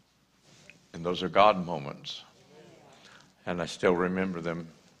 And those are God moments. And I still remember them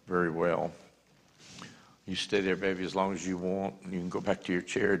very well. You stay there, baby, as long as you want. You can go back to your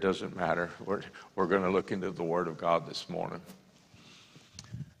chair. It doesn't matter. We're going to look into the Word of God this morning.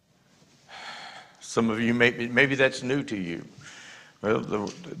 Some of you, maybe that's new to you. Well,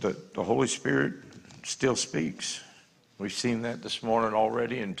 the Holy Spirit still speaks. We've seen that this morning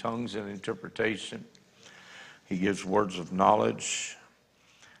already in tongues and interpretation. He gives words of knowledge.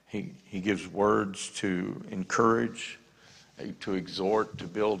 He gives words to encourage, to exhort, to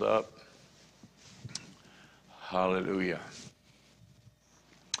build up. Hallelujah.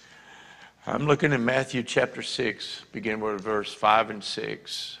 I'm looking at Matthew chapter 6, beginning with verse 5 and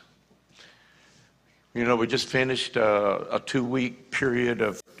 6. You know, we just finished a 2-week period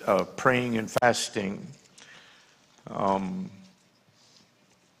of praying and fasting at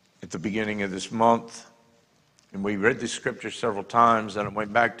the beginning of this month. And we read this scripture several times, and I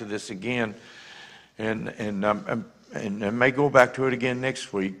went back to this again. And I may go back to it again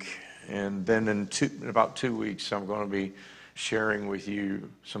next week. And then in about 2 weeks, I'm going to be sharing with you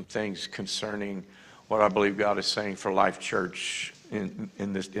some things concerning what I believe God is saying for Life Church in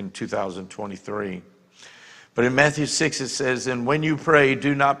 2023. But in Matthew 6 it says, "And when you pray,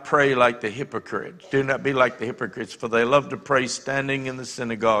 do not pray like the hypocrites. Do not be like the hypocrites, for they love to pray standing in the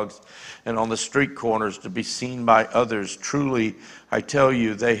synagogues and on the street corners to be seen by others. Truly, I tell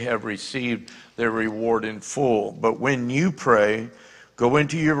you, they have received their reward in full. But when you pray, go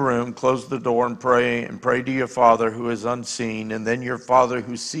into your room, close the door, and pray to your Father who is unseen. And then your Father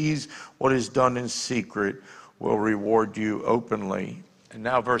who sees what is done in secret will reward you openly." And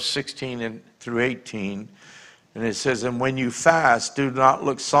now verse 16 through 18. And it says, "And when you fast, do not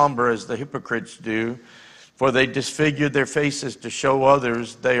look somber as the hypocrites do, for they disfigure their faces to show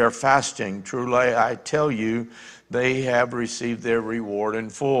others they are fasting. Truly, I tell you, they have received their reward in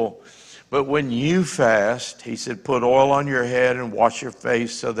full. But when you fast," he said, "put oil on your head and wash your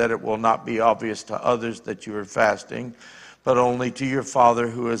face so that it will not be obvious to others that you are fasting, but only to your Father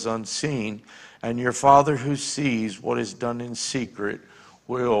who is unseen. And your Father who sees what is done in secret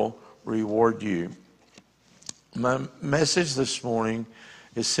will reward you." My message this morning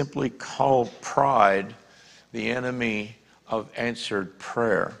is simply called Pride, the Enemy of Answered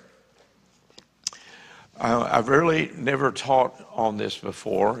Prayer. I've really never taught on this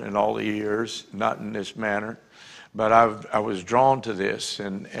before in all the years, not in this manner, but I was drawn to this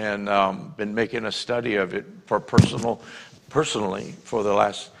and been making a study of it personally for the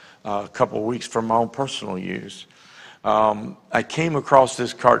last couple of weeks for my own personal use. I came across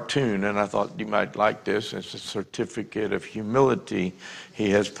this cartoon and I thought you might like this. It's a certificate of humility.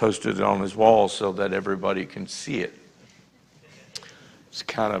 He has posted it on his wall so that everybody can see it. It's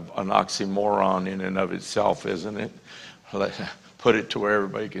kind of an oxymoron in and of itself, isn't it? Put it to where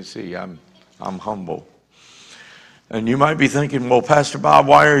everybody can see. I'm humble. And you might be thinking, well, Pastor Bob,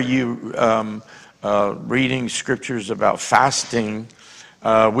 why are you reading scriptures about fasting?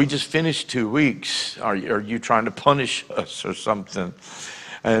 We just finished 2 weeks. Are you trying to punish us or something?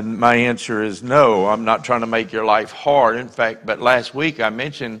 And my answer is no, I'm not trying to make your life hard. In fact, but last week I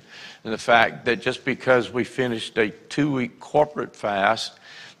mentioned the fact that just because we finished a 2-week corporate fast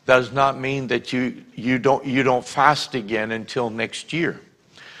does not mean that you don't fast again until next year.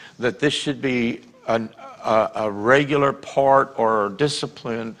 That this should be a regular part or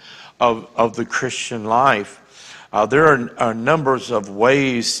discipline of the Christian life. There are numbers of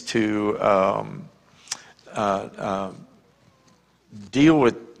ways to deal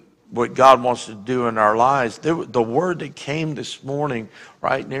with what God wants to do in our lives. The word that came this morning,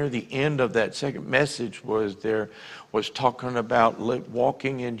 right near the end of that second message, was talking about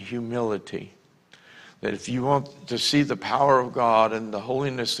walking in humility. That if you want to see the power of God and the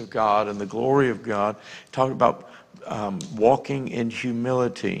holiness of God and the glory of God, talk about walking in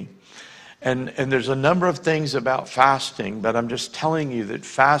humility. And there's a number of things about fasting, but I'm just telling you that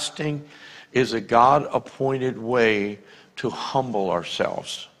fasting is a God-appointed way to humble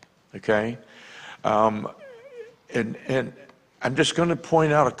ourselves, okay? And I'm just going to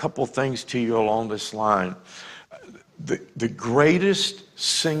point out a couple things to you along this line. The greatest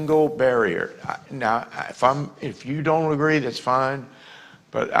single barrier. Now, if you don't agree, that's fine.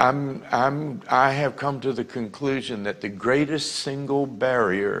 But I have come to the conclusion that the greatest single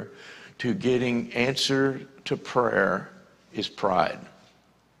barrier to getting answer to prayer is pride.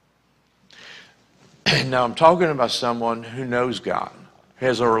 Now, I'm talking about someone who knows God, who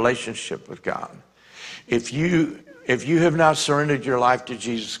has a relationship with God. If you have not surrendered your life to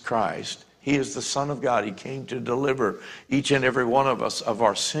Jesus Christ, He is the Son of God. He came to deliver each and every one of us of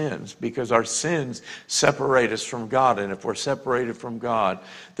our sins, because our sins separate us from God. And if we're separated from God,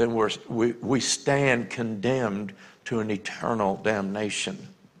 then we stand condemned to an eternal damnation.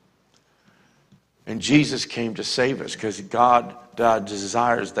 And Jesus came to save us because God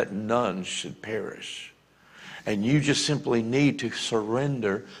desires that none should perish. And you just simply need to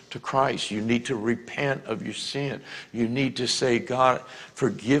surrender to Christ. You need to repent of your sin. You need to say, God,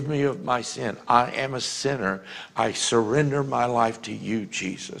 forgive me of my sin. I am a sinner. I surrender my life to you,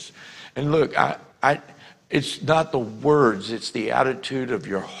 Jesus. And look, it's not the words, it's the attitude of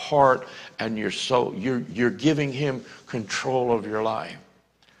your heart and your soul. You're giving him control of your life.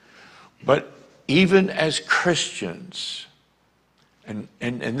 But even as Christians, and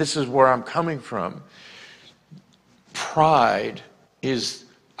this is where I'm coming from, pride is,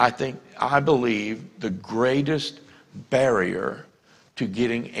 I believe, the greatest barrier to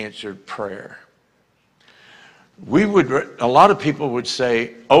getting answered prayer. A lot of people would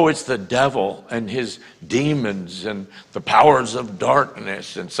say, oh, it's the devil and his demons and the powers of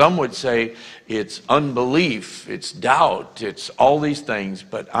darkness. And some would say it's unbelief, it's doubt, it's all these things.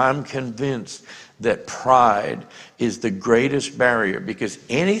 But I'm convinced that pride is the greatest barrier, because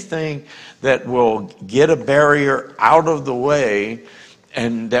anything that will get a barrier out of the way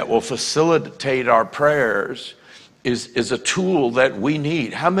and that will facilitate our prayers is a tool that we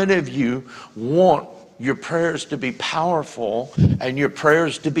need. How many of you want your prayers to be powerful and your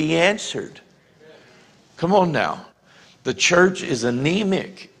prayers to be answered? Come on now. The church is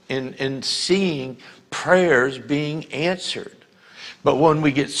anemic in seeing prayers being answered. But when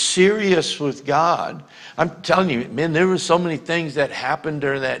we get serious with God, I'm telling you, man, there were so many things that happened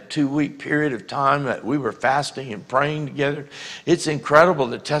during that 2-week period of time that we were fasting and praying together. It's incredible,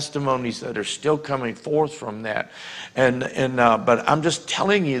 the testimonies that are still coming forth from that. But I'm just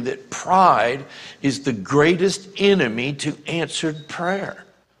telling you that pride is the greatest enemy to answered prayer.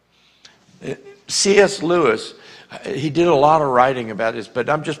 C.S. Lewis, he did a lot of writing about this, but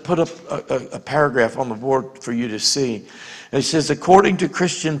I'm just put up a paragraph on the board for you to see. And he says, according to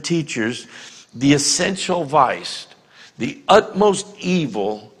Christian teachers, the essential vice, the utmost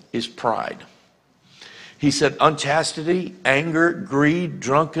evil is pride. He said unchastity, anger, greed,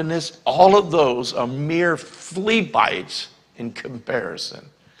 drunkenness, all of those are mere flea bites in comparison.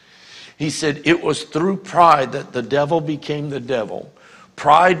 He said it was through pride that the devil became the devil.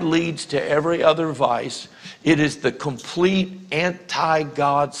 Pride leads to every other vice. It is the complete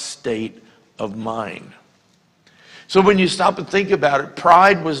anti-God state of mind. So when you stop and think about it,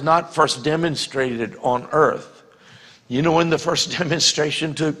 pride was not first demonstrated on earth. You know when the first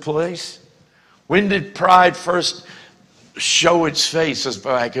demonstration took place? When did pride first show its face, if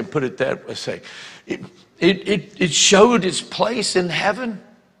I can put it that way? It showed its place in heaven.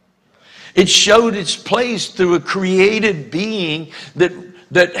 It showed its place through a created being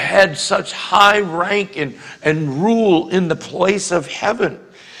that had such high rank and rule in the place of heaven.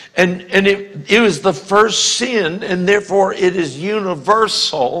 And it was the first sin, and therefore it is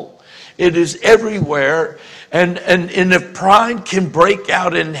universal. It is everywhere. And if pride can break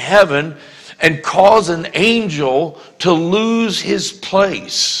out in heaven and cause an angel to lose his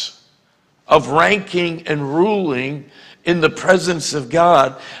place of ranking and ruling in the presence of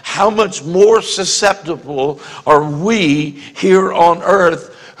God, how much more susceptible are we here on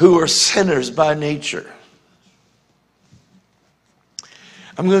earth who are sinners by nature?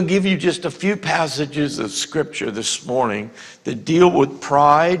 I'm going to give you just a few passages of scripture this morning that deal with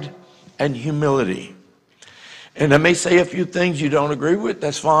pride and humility. And I may say a few things you don't agree with.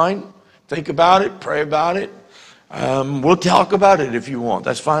 That's fine. Think about it. Pray about it. We'll talk about it if you want.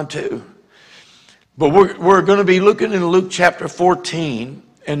 That's fine too. But we're going to be looking in Luke chapter 14.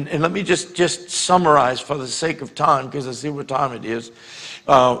 And let me just summarize for the sake of time, because I see what time it is.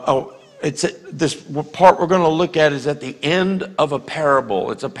 This part we're going to look at is at the end of a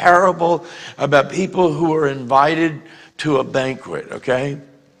parable. It's a parable about people who are invited to a banquet, okay?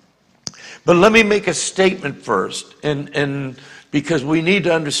 But let me make a statement first, and because we need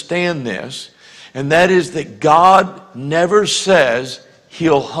to understand this, and that is that God never says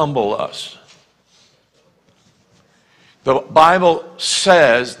he'll humble us. The Bible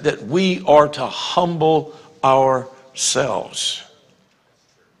says that we are to humble ourselves.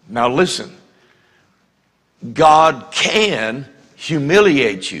 Now listen, God can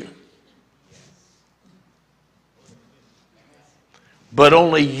humiliate you, but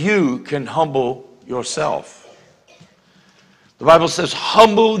only you can humble yourself. The Bible says,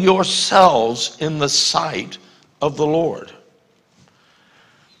 humble yourselves in the sight of the Lord.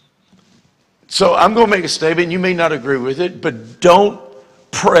 So I'm going to make a statement. You may not agree with it, but don't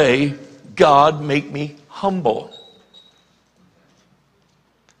pray God make me humble.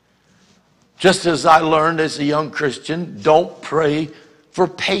 Just as I learned as a young Christian, don't pray for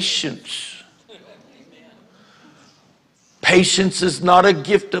patience. Patience is not a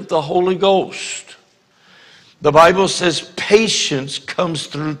gift of the Holy Ghost. The Bible says patience comes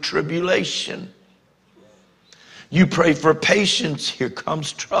through tribulation. You pray for patience, here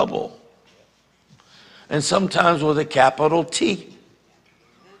comes trouble. And sometimes with a capital T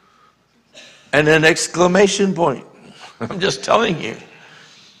and an exclamation point. I'm just telling you.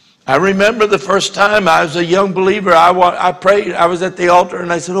 I remember the first time I was a young believer, I prayed, I was at the altar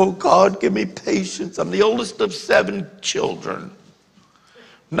and I said, oh God, give me patience. I'm the oldest of 7 children.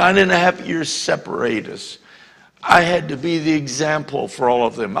 9.5 years separate us. I had to be the example for all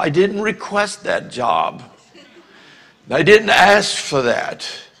of them. I didn't request that job. I didn't ask for that.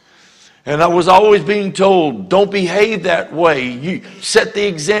 And I was always being told, don't behave that way. You set the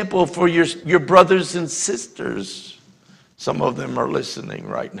example for your brothers and sisters. Some of them are listening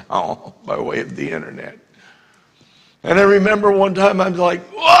right now by way of the internet. And I remember one time I was like,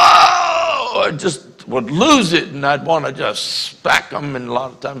 whoa! I just would lose it and I'd want to just smack them, and a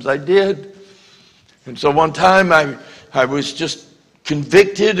lot of times I did. And so one time I was just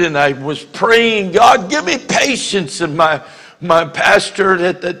convicted and I was praying, God, give me patience. And my pastor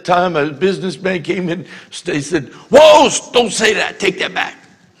at that time, a businessman, came in, he said, whoa, don't say that, take that back.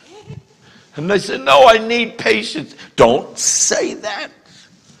 And I said, no, I need patience. Don't say that.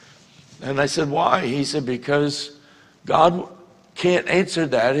 And I said, why? He said, because God can't answer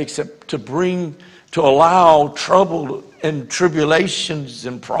that except to allow trouble and tribulations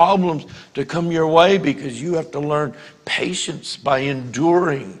and problems to come your way, because you have to learn patience by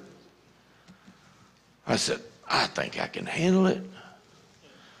enduring. I said, I think I can handle it.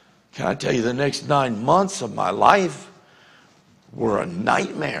 Can I tell you, the next 9 months of my life were a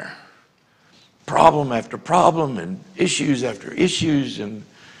nightmare. Problem after problem and issues after issues, and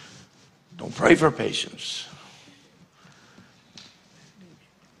don't pray for patience.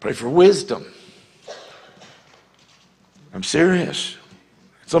 Pray for wisdom. I'm serious.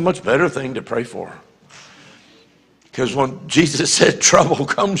 It's a much better thing to pray for. Because when Jesus said trouble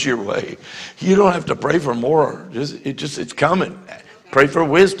comes your way, you don't have to pray for more. It's coming. Pray for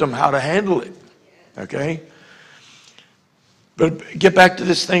wisdom, how to handle it. Okay? But get back to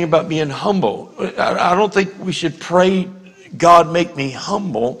this thing about being humble. I don't think we should pray, God, make me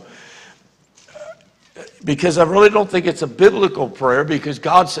humble, because I really don't think it's a biblical prayer, because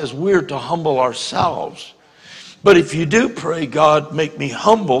God says we're to humble ourselves. But if you do pray, God, make me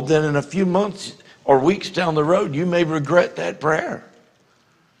humble, then in a few months or weeks down the road, you may regret that prayer.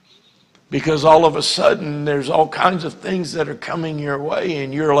 Because all of a sudden, there's all kinds of things that are coming your way,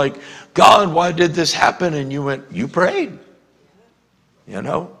 and you're like, God, why did this happen? And you went, you prayed. You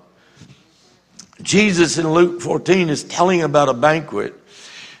know? Jesus in Luke 14 is telling about a banquet.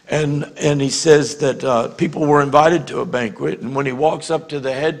 And he says that people were invited to a banquet. And when he walks up to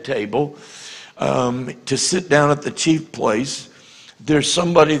the head table to sit down at the chief place, there's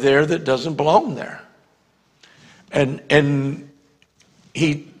somebody there that doesn't belong there. And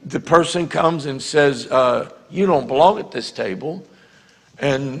the person comes and says, you don't belong at this table.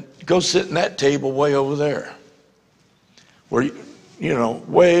 And go sit in that table way over there. Where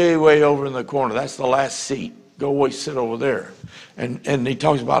way, way over in the corner. That's the last seat. Go away, sit over there. And he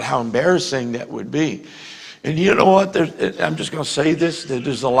talks about how embarrassing that would be. And you know what? I'm just going to say this.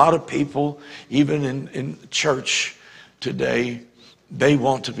 There's a lot of people, even in church today, they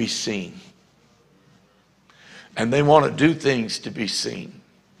want to be seen. And they want to do things to be seen.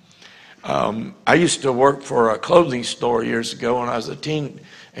 I used to work for a clothing store years ago when I was a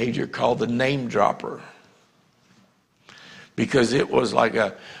teenager called the Name Dropper. Because it was like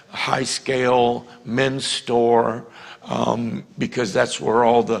a high-scale men's store, because that's where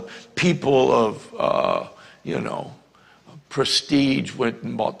all the people of, prestige went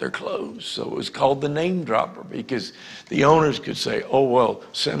and bought their clothes. So it was called the Name Dropper, because the owners could say, oh, well,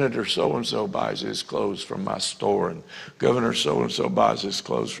 Senator so-and-so buys his clothes from my store, and Governor so-and-so buys his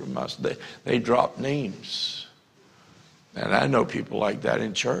clothes from my store. They dropped names. And I know people like that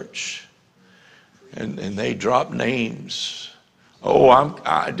in church. And they drop names. Oh,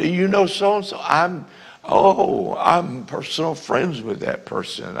 do you know so-and-so? I'm personal friends with that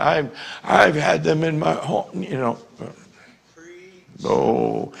person. I've had them in my home,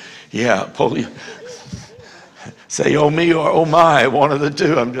 Oh, yeah. Say, oh me or oh my, one of the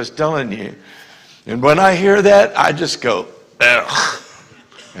two. I'm just telling you. And when I hear that, I just go, ugh.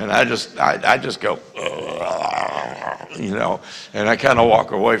 And I just go, and I kind of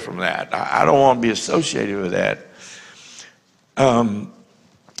walk away from that. I don't want to be associated with that.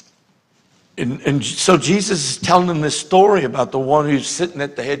 And so Jesus is telling them this story about the one who's sitting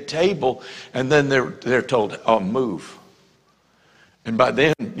at the head table, and then they're told, oh, move. And by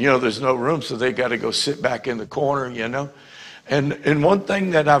then, there's no room, so they got to go sit back in the corner, And one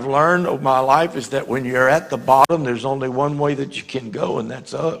thing that I've learned of my life is that when you're at the bottom, there's only one way that you can go, and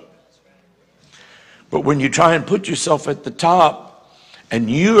that's up. But when you try and put yourself at the top, and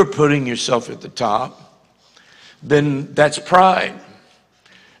you are putting yourself at the top, then that's pride.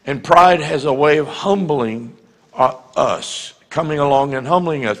 And pride has a way of humbling us, coming along and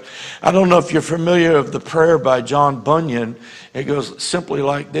humbling us. I don't know if you're familiar with the prayer by John Bunyan. It goes simply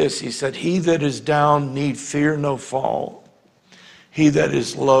like this. He said, he that is down need fear no fall. He that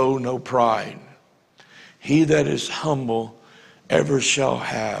is low, no pride. He that is humble ever shall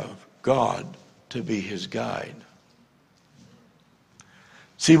have God to be his guide.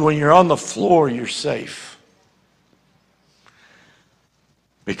 See, when you're on the floor, you're safe.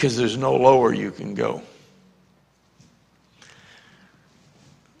 Because there's no lower you can go.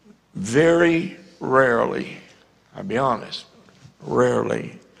 Very rarely, I'll be honest,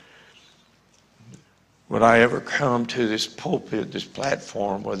 rarely would I ever come to this pulpit, this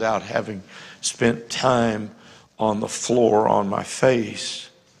platform, without having spent time on the floor on my face,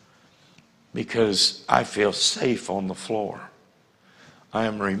 because I feel safe on the floor. I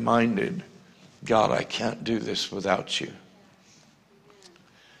am reminded, God, I can't do this without you.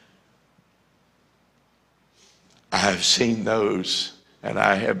 I have seen those, and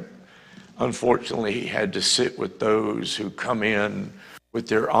I have unfortunately had to sit with those who come in with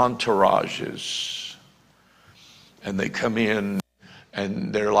their entourages. And they come in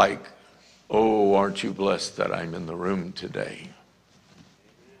and they're like, oh, aren't you blessed that I'm in the room today?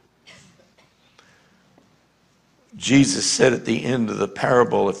 Jesus said at the end of the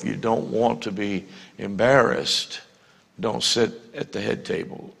parable, if you don't want to be embarrassed, don't sit at the head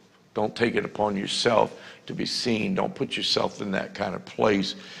table. Don't take it upon yourself to be seen. Don't put yourself in that kind of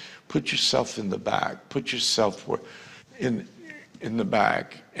place. Put yourself in the back. Put yourself in the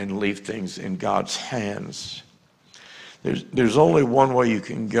back and leave things in God's hands. There's only one way you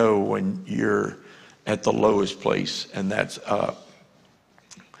can go when you're at the lowest place, and that's up.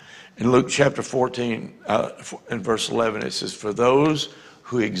 In Luke chapter 14, in verse 11, it says, for those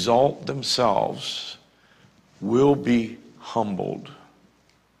who exalt themselves will be humbled,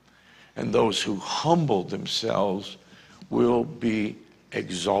 and those who humble themselves will be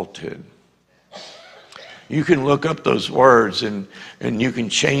exalted. You can look up those words and you can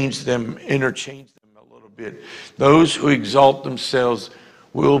change them, interchange them a little bit. Those who exalt themselves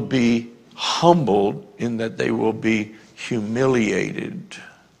will be humbled in that they will be humiliated.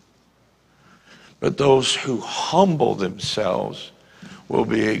 But those who humble themselves will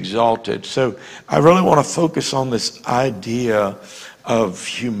be exalted. So I really want to focus on this idea of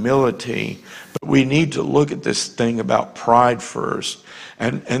humility, but we need to look at this thing about pride first.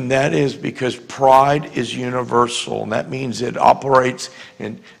 And that is because pride is universal, and that means it operates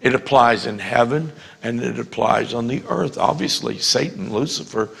and it applies in heaven and it applies on the earth. Obviously, Satan,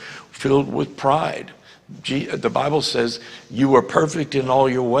 Lucifer, filled with pride. The Bible says you were perfect in all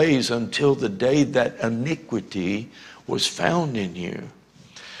your ways until the day that iniquity was found in you.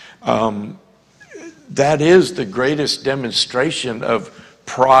 That is the greatest demonstration of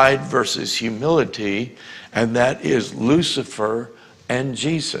pride versus humility, and that is Lucifer and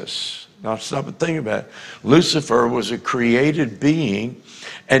Jesus. Now stop and think about it. Lucifer was a created being,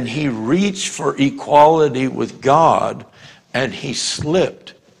 and he reached for equality with God, and he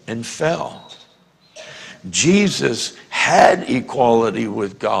slipped and fell. Jesus had equality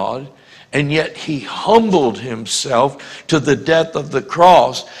with God, and yet he humbled himself to the death of the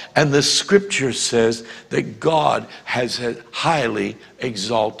cross. And the scripture says that God has highly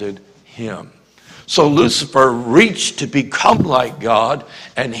exalted him. So Lucifer reached to become like God,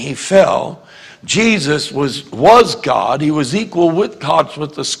 and he fell. Jesus was God. He was equal with God. That's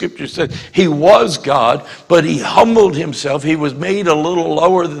what the scripture said. He was God, but he humbled himself. He was made a little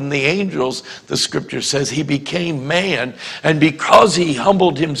lower than the angels, the scripture says. He became man, and because he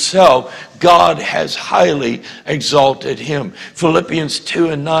humbled himself, God has highly exalted him. Philippians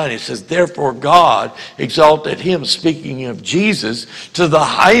 2:9, it says, therefore God exalted him, speaking of Jesus, to the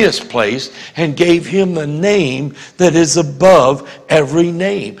highest place and gave him the name that is above every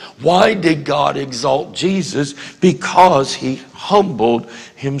name. Why did God exalt Jesus? Because he humbled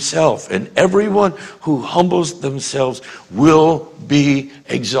himself. And everyone who humbles themselves will be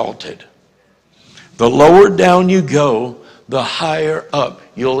exalted. The lower down you go, the higher up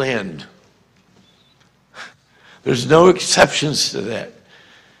you'll end. There's no exceptions to that.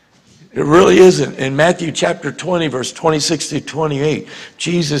 It really isn't. In Matthew chapter 20, verse 26 to 28,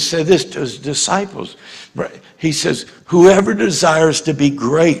 Jesus said this to his disciples. He says, whoever desires to be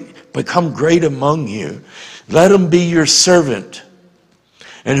great, become great among you, let him be your servant.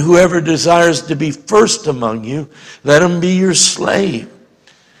 And whoever desires to be first among you, let him be your slave.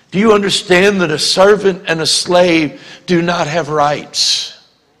 Do you understand that a servant and a slave do not have rights?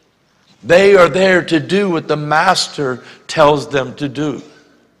 They are there to do what the master tells them to do.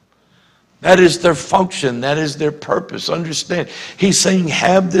 That is their function. That is their purpose. Understand. He's saying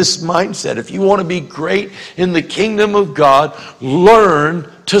have this mindset. If you want to be great in the kingdom of God,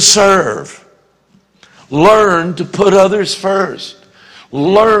 learn to serve. Learn to put others first.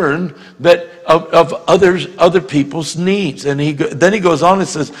 Learn that of other people's needs. And then he goes on and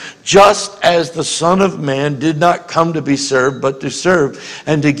says, just as the Son of Man did not come to be served, but to serve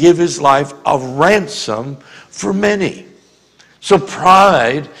and to give his life a ransom for many. So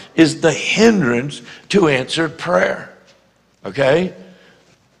pride is the hindrance to answered prayer. Okay?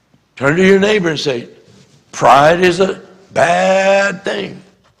 Turn to your neighbor and say, pride is a bad thing.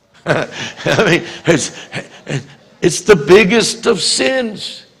 I mean, it's the biggest of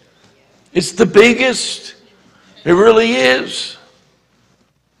sins. It's the biggest. It really is.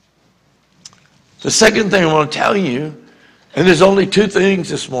 The second thing I want to tell you, and there's only 2 things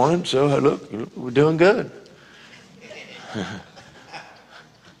this morning, so look, we're doing good.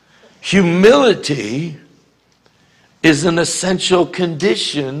 Humility is an essential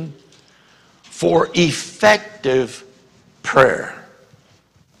condition for effective prayer.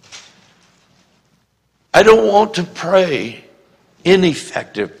 I don't want to pray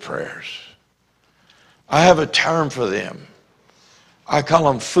ineffective prayers. I have a term for them. I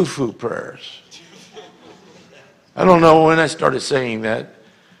call them foo-foo prayers. I don't know when I started saying that.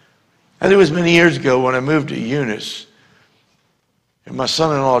 I think it was many years ago when I moved to Eunice. And my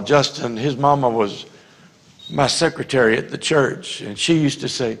son-in-law, Justin, his mama was my secretary at the church. And she used to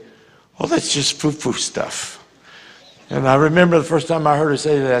say, oh, that's just foo-foo stuff. And I remember the first time I heard her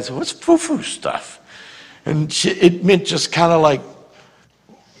say that, I said, what's foo-foo stuff? And it meant just kind of like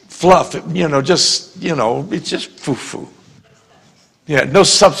fluff, it's just foo-foo. Yeah, no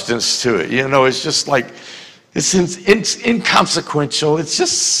substance to it, it's just like, it's inconsequential, it's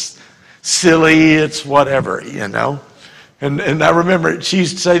just silly, it's whatever, And I remember she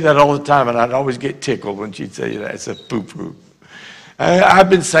used to say that all the time, and I'd always get tickled when she'd say that. It's a poo-poo.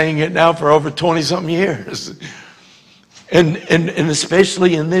 I've been saying it now for over 20-something years. And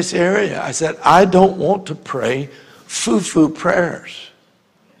especially in this area, I said, I don't want to pray foo-foo prayers.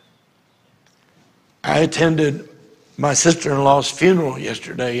 I attended my sister-in-law's funeral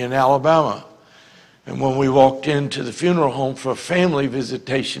yesterday in Alabama. And when we walked into the funeral home for family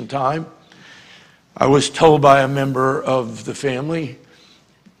visitation time, I was told by a member of the family,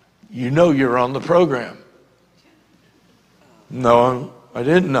 you're on the program. No, I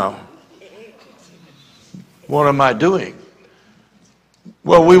didn't know. What am I doing?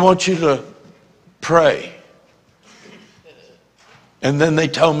 Well, we want you to pray. And then they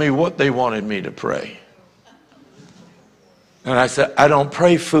told me what they wanted me to pray. And I said, I don't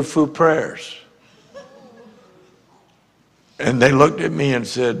pray foo-foo prayers. And they looked at me and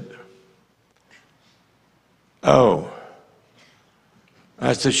said, oh.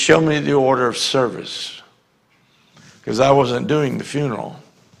 I said, show me the order of service. Because I wasn't doing the funeral.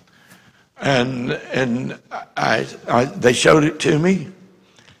 And they showed it to me.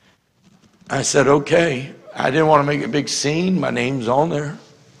 I said, okay. I didn't want to make a big scene. My name's on there.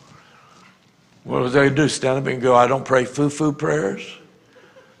 What was I going to do? Stand up and go, I don't pray foo-foo prayers?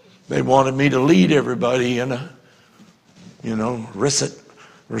 They wanted me to lead everybody in a,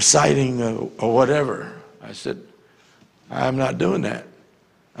 reciting or whatever. I said, I'm not doing that.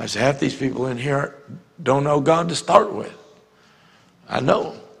 I said, half these people in here don't know God to start with. I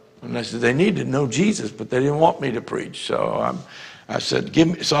know. And I said, they need to know Jesus, but they didn't want me to preach. So I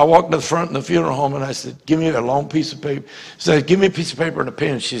said, so I walked to the front in the funeral home and I said, give me a long piece of paper. She said, give me a piece of paper and a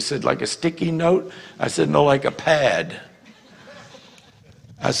pen. She said, like a sticky note? I said, no, like a pad.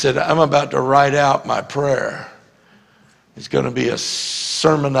 I said, I'm about to write out my prayer. It's going to be a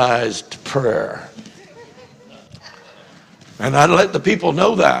sermonized prayer. And I let the people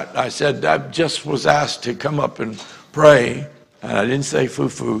know that. I said, I just was asked to come up and pray. And I didn't say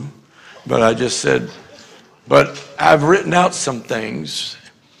foo-foo, but I just said, but I've written out some things.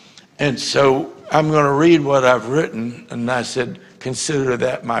 And so I'm going to read what I've written. And I said, consider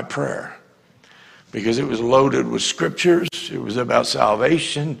that my prayer. Because it was loaded with scriptures. It was about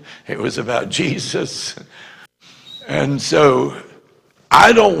salvation. It was about Jesus. And so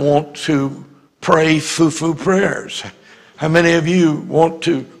I don't want to pray foo-foo prayers. How many of you want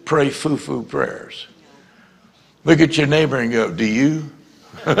to pray foo-foo prayers. Look at your neighbor and go, do you?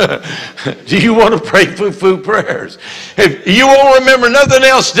 Do you want to pray foo-foo prayers? If you won't remember nothing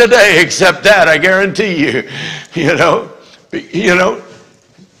else today except that, I guarantee you.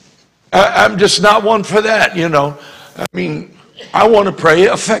 I'm just not one for that, I mean, I want to pray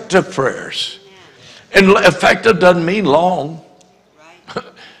effective prayers. And effective doesn't mean long.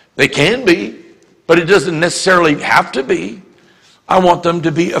 They can be, but it doesn't necessarily have to be. I want them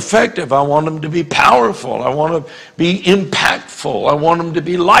to be effective. I want them to be powerful. I want to be impactful. I want them to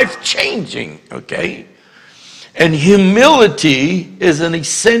be life-changing, okay? And humility is an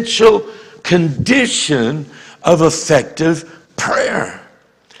essential condition of effective prayer.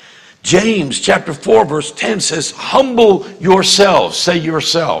 James chapter 4 verse 10 says, humble yourselves. Say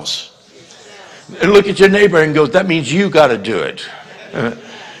yourselves. And look at your neighbor and go, that means you got to do it.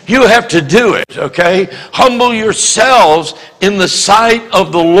 You have to do it, okay? Humble yourselves in the sight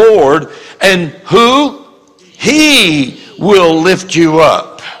of the Lord, and who? He will lift you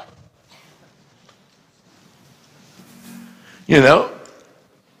up.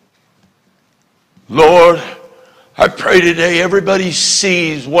 Lord, I pray today everybody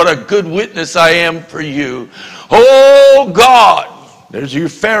sees what a good witness I am for you. Oh God, there's your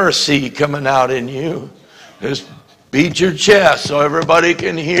Pharisee coming out in you. Just beat your chest so everybody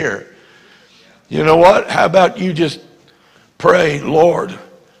can hear. You know what? How about you just pray, Lord,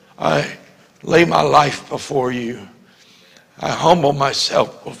 I lay my life before you. I humble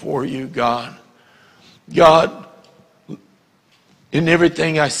myself before you, God. God, in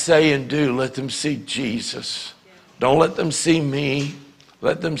everything I say and do, let them see Jesus. Don't let them see me.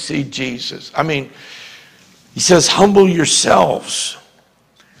 Let them see Jesus. I mean, he says, humble yourselves.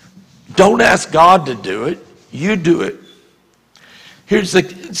 Don't ask God to do it. You do it. It's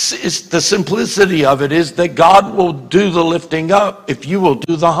the simplicity of it is that God will do the lifting up if you will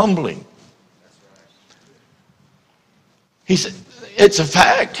do the humbling. He said, it's a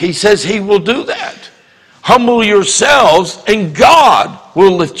fact. He says he will do that. Humble yourselves and God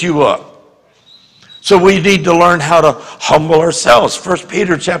will lift you up. So we need to learn how to humble ourselves. 1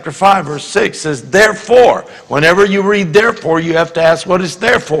 Peter chapter 5 verse 6 says, therefore, whenever you read therefore, you have to ask what is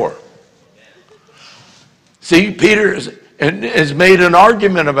therefore. See, Peter has made an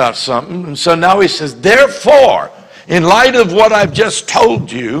argument about something, and so now he says, therefore, in light of what I've just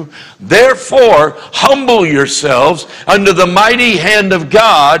told you, therefore, humble yourselves under the mighty hand of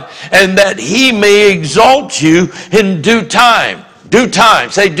God, and that he may exalt you in due time. Due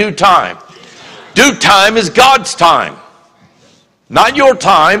time. Say due time. Due time is God's time, not your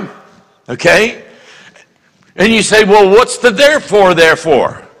time, okay? And you say, well, what's the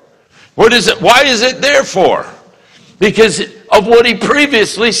therefore? What is it? Why is it therefore? Because of what he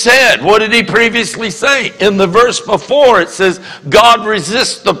previously said. What did he previously say? In the verse before it says, God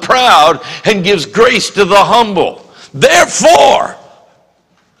resists the proud and gives grace to the humble. Therefore,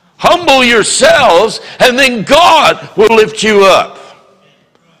 humble yourselves and then God will lift you up.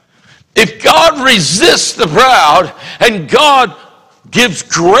 If God resists the proud and God gives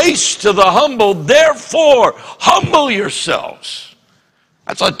grace to the humble, therefore humble yourselves.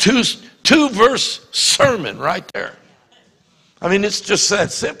 That's a two-verse sermon right there. I mean, it's just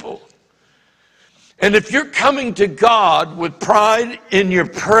that simple. And if you're coming to God with pride in your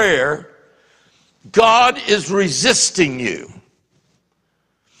prayer, God is resisting you.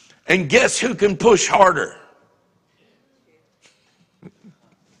 And guess who can push harder?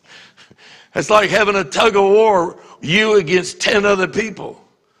 It's like having a tug of war, you against 10 other people.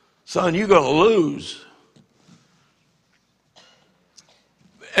 Son, you're going to lose.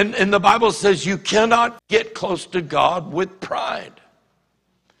 And the Bible says you cannot get close to God with pride.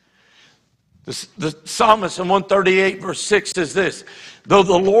 The psalmist in 138 verse 6 says this, though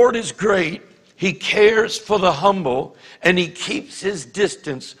the Lord is great, he cares for the humble, and he keeps his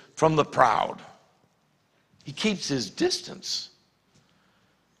distance from the proud. He keeps his distance.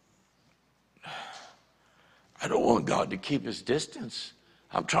 I don't want God to keep his distance.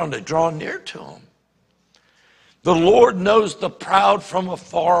 I'm trying to draw near to him. The Lord knows the proud from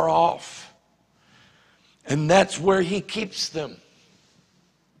afar off. And that's where he keeps them.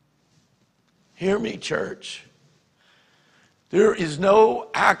 Hear me, church. There is no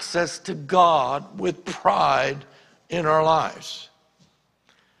access to God with pride in our lives.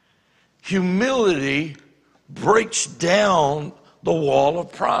 Humility breaks down the wall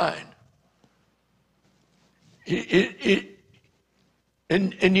of pride.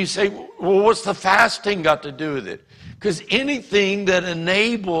 And you say, well, what's the fasting got to do with it? Because anything that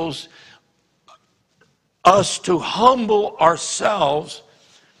enables us to humble ourselves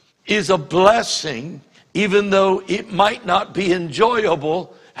is a blessing, even though it might not be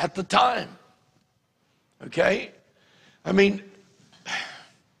enjoyable at the time. Okay? I mean,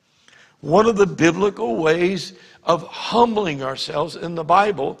 one of the biblical ways of humbling ourselves in the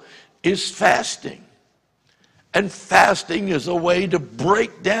Bible is fasting. And fasting is a way to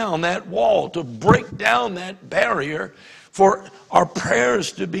break down that wall, to break down that barrier for our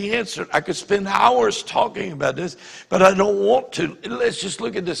prayers to be answered. I could spend hours talking about this, but I don't want to. Let's just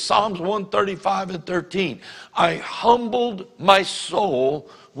look at this. Psalms 135 and 13. I humbled my soul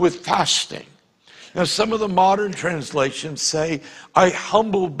with fasting. Now, some of the modern translations say, I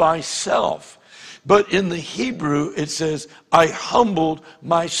humbled myself. But in the Hebrew, it says, I humbled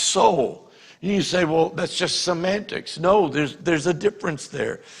my soul. And you say, well, that's just semantics. No, there's a difference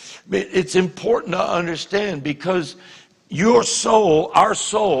there. It's important to understand because your soul, our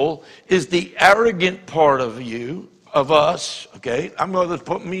soul, is the arrogant part of you, of us, okay? I'm going to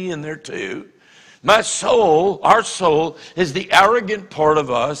put me in there too. My soul, our soul, is the arrogant part of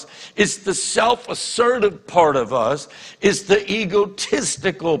us. It's the self-assertive part of us. It's the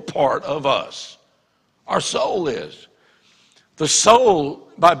egotistical part of us. Our soul is. The soul,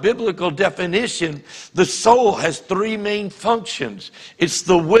 by biblical definition, the soul has three main functions. It's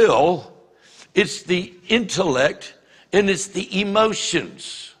the will, it's the intellect, and it's the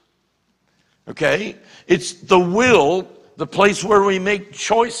emotions. Okay? It's the will, the place where we make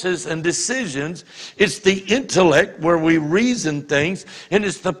choices and decisions. It's the intellect where we reason things, and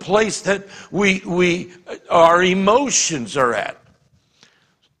it's the place that our emotions are at.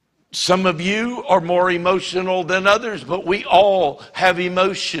 Some of you are more emotional than others, but we all have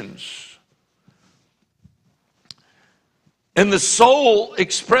emotions. And the soul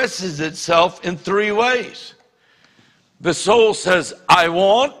expresses itself in three ways. The soul says, I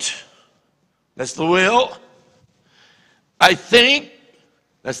want, that's the will. I think,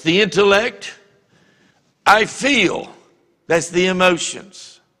 that's the intellect. I feel, that's the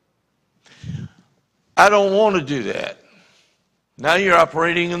emotions. I don't want to do that. Now you're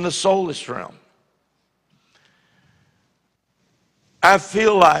operating in the soulless realm. I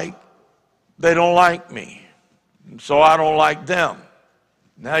feel like they don't like me, so I don't like them.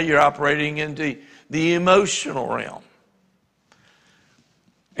 Now you're operating into the emotional realm.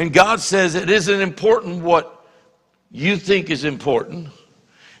 And God says it isn't important what you think is important.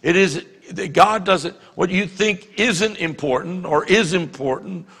 It is that God doesn't, what you think isn't important or is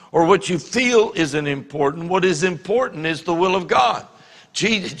important or what you feel isn't important. What is important is the will of God.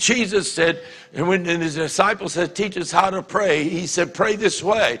 Jesus said, and when his disciples said, teach us how to pray, he said, pray this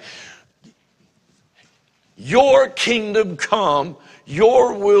way. Your kingdom come,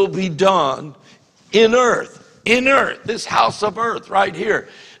 your will be done in earth, this house of earth right here,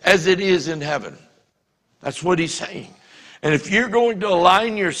 as it is in heaven. That's what he's saying. And if you're going to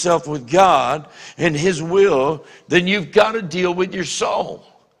align yourself with God and his will, then you've got to deal with your soul.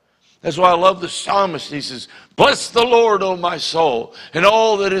 That's why I love the psalmist. He says, bless the Lord, O my soul, and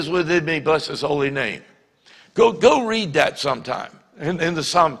all that is within me, bless his holy name. Go read that sometime in the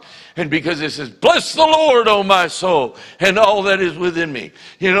psalm. And because it says, bless the Lord, O my soul, and all that is within me.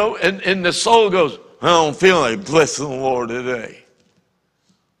 You know, and the soul goes, I don't feel like blessing the Lord today.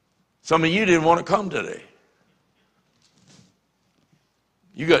 Some of you didn't want to come today.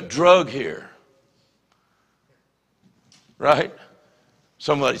 You got drug here. Right?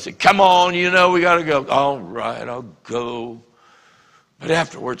 Somebody said, come on, we got to go. All right, I'll go. But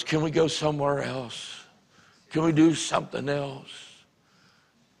afterwards, can we go somewhere else? Can we do something else?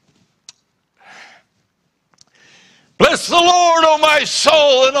 Bless the Lord, O my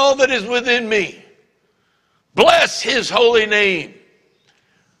soul, and all that is within me. Bless his holy name.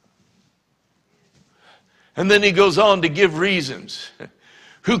 And then he goes on to give reasons.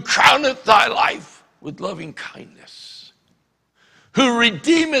 Who crowneth thy life with loving kindness, who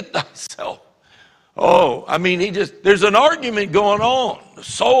redeemeth thyself. Oh, I mean, there's an argument going on. The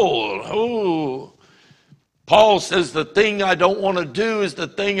soul, Paul says the thing I don't want to do is the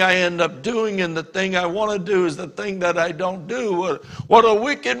thing I end up doing, and the thing I want to do is the thing that I don't do. What a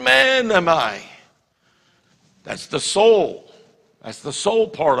wicked man am I. That's the soul. That's the soul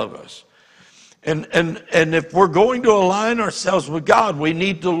part of us. And if we're going to align ourselves with God, we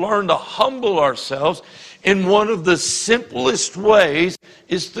need to learn to humble ourselves. And one of the simplest ways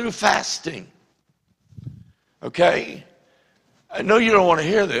is through fasting. Okay? I know you don't want to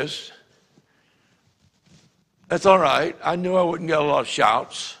hear this. That's all right. I knew I wouldn't get a lot of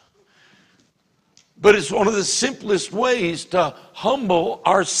shouts. But it's one of the simplest ways to humble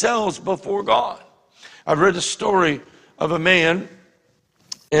ourselves before God. I read a story of a man,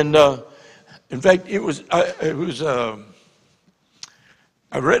 and in fact, I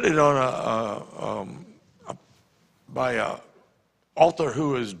read it on by author who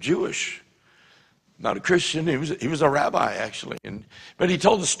was Jewish, not a Christian. He was a rabbi, actually. But he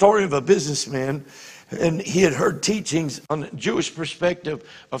told the story of a businessman, and he had heard teachings on the Jewish perspective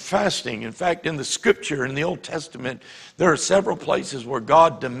of fasting. In fact, in the scripture, in the Old Testament, there are several places where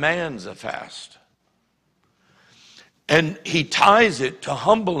God demands a fast. And he ties it to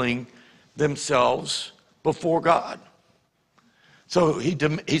humbling themselves before God. So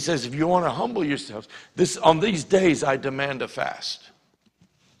he says, if you want to humble yourselves, on these days I demand a fast.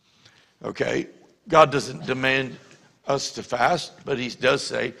 Okay? God doesn't demand us to fast, but he does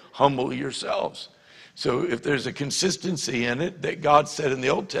say, humble yourselves. So if there's a consistency in it that God said in the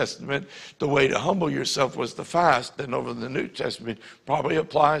Old Testament, the way to humble yourself was to fast, then over the New Testament probably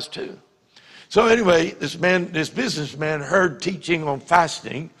applies too. So anyway, this businessman heard teaching on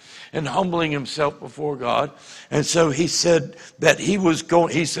fasting and humbling himself before God. And so he said that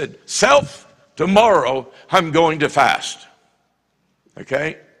he said, tomorrow I'm going to fast.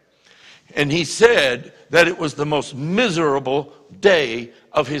 Okay? And he said that it was the most miserable day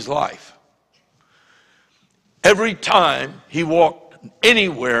of his life. Every time he walked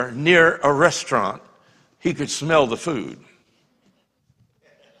anywhere near a restaurant, he could smell the food.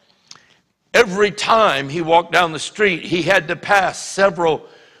 Every time he walked down the street, he had to pass several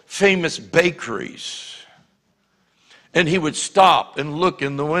famous bakeries. And he would stop and look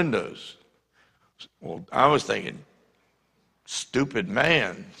in the windows. Well, I was thinking, stupid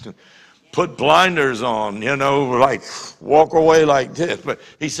man. Put blinders on, like walk away like this. But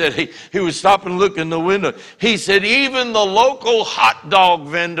he said he would stop and look in the window. He said even the local hot dog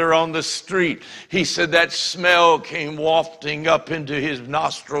vendor on the street, he said that smell came wafting up into his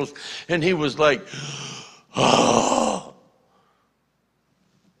nostrils. And he was like, oh,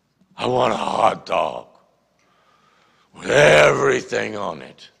 I want a hot dog with everything on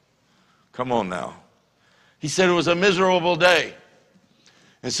it. Come on now. He said it was a miserable day.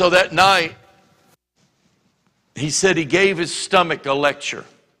 And so that night, he said he gave his stomach a lecture.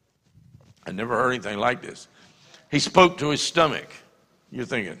 I never heard anything like this. He spoke to his stomach. You're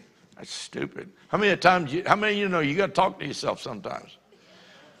thinking, that's stupid. How many of you know you got to talk to yourself sometimes?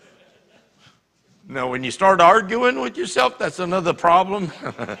 Now, when you start arguing with yourself, that's another problem.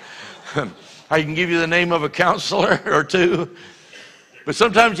 I can give you the name of a counselor or two. But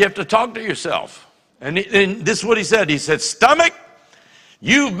sometimes you have to talk to yourself. And this is what he said. He said, stomach,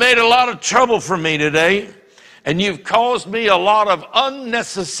 you've made a lot of trouble for me today, and you've caused me a lot of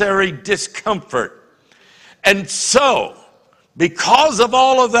unnecessary discomfort. And so, because of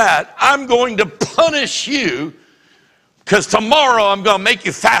all of that, I'm going to punish you, because tomorrow I'm going to make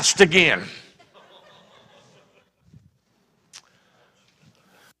you fast again.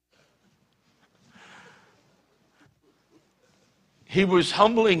 He was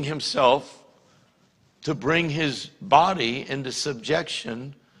humbling himself to bring his body into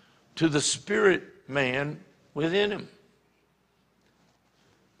subjection to the spirit man within him.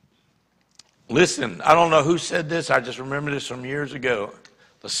 Listen, I don't know who said this. I just remember this from years ago.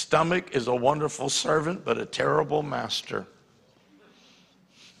 The stomach is a wonderful servant, but a terrible master.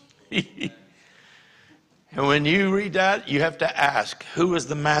 And when you read that, you have to ask, who is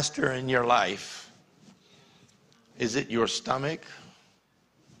the master in your life? Is it your stomach?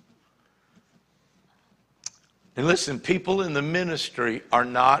 And listen, people in the ministry are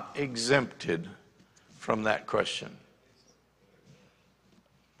not exempted from that question.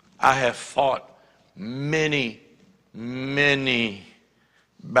 I have fought many, many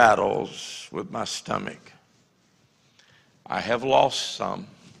battles with my stomach. I have lost some.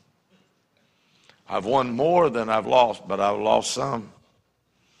 I've won more than I've lost, but I've lost some.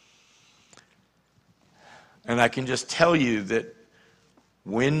 And I can just tell you that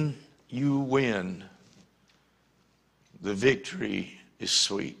when you win, the victory is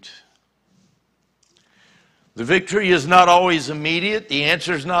sweet. The victory is not always immediate. The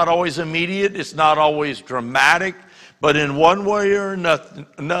answer is not always immediate. It's not always dramatic. But in one way or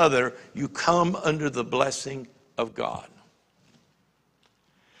another, you come under the blessing of God.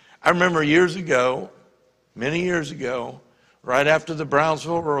 I remember years ago, many years ago, right after the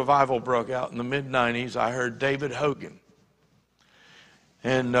Brownsville revival broke out in the mid-90s, I heard David Hogan.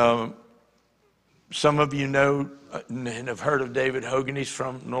 And some of you know and have heard of David Hogan. He's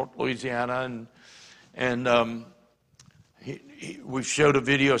from North Louisiana, and we showed a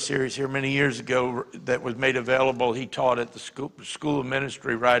video series here many years ago that was made available. He taught at the School of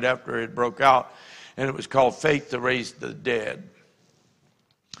Ministry right after it broke out, and it was called Faith to Raise the Dead.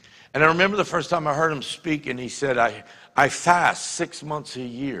 And I remember the first time I heard him speak, and he said, I fast 6 months a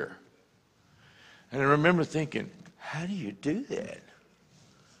year. And I remember thinking, how do you do that?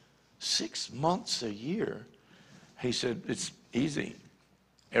 6 months a year? He said, it's easy,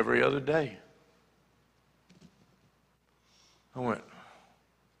 every other day. I went,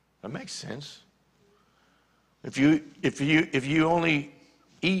 that makes sense. If you only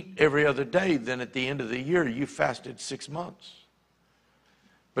eat every other day, then at the end of the year, you fasted 6 months.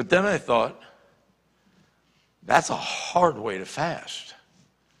 But then I thought, that's a hard way to fast.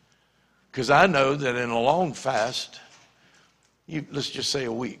 Because I know that in a long fast, let's just say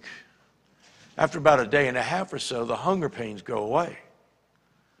a week, after about a day and a half or so, the hunger pains go away.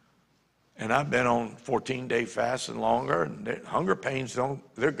 And I've been on 14-day fasts and longer, and the hunger pains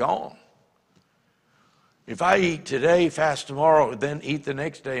they're gone. If I eat today, fast tomorrow, then eat the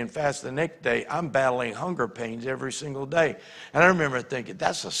next day and fast the next day, I'm battling hunger pains every single day. And I remember thinking,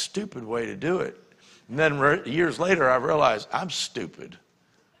 that's a stupid way to do it. And then years later, I realized I'm stupid.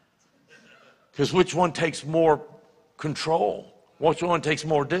 Because which one takes more control? Which one takes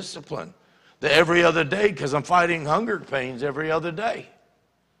more discipline? The every other day, because I'm fighting hunger pains every other day.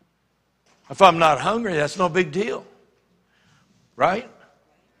 If I'm not hungry, that's no big deal. Right?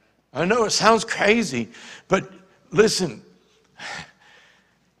 I know it sounds crazy, but listen.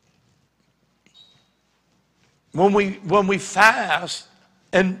 When we fast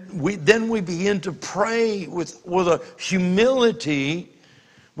and then we begin to pray with a humility,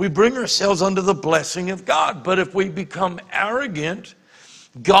 we bring ourselves under the blessing of God. But if we become arrogant,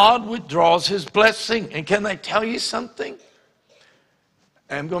 God withdraws his blessing. And can I tell you something?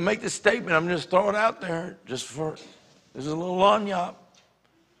 I'm going to make this statement. I'm just throw it out there. This is a little lanyard.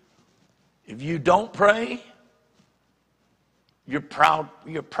 If you don't pray, you're proud.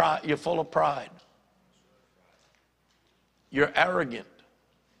 You're full of pride. You're arrogant.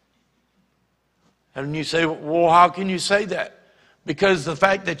 And you say, well, how can you say that? Because the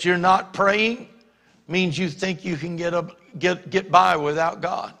fact that you're not praying means you think you can get by without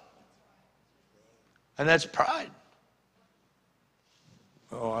God. And that's pride.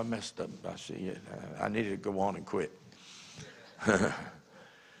 Oh, I messed up. I see it. I needed to go on and quit.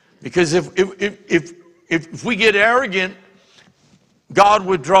 Because if we get arrogant, God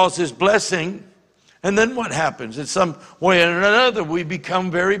withdraws his blessing. And then what happens? In some way or another, we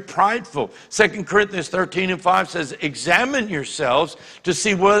become very prideful. 2 Corinthians 13:5 says, examine yourselves to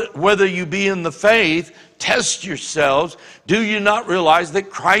see whether you be in the faith. Test yourselves. Do you not realize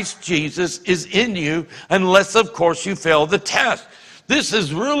that Christ Jesus is in you, unless, of course, you fail the test? This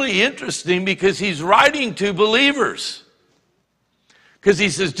is really interesting because he's writing to believers. Because he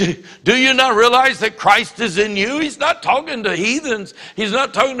says, do you not realize that Christ is in you? He's not talking to heathens. He's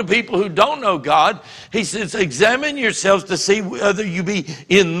not talking to people who don't know God. He says, examine yourselves to see whether you be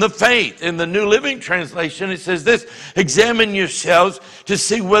in the faith. In the New Living Translation, it says this, examine yourselves to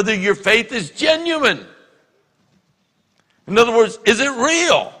see whether your faith is genuine. In other words, is it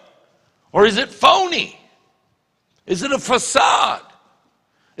real? Or is it phony? Is it a facade?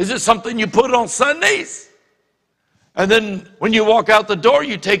 Is it something you put on Sundays? And then when you walk out the door,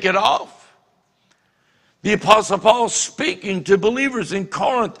 you take it off. The Apostle Paul speaking to believers in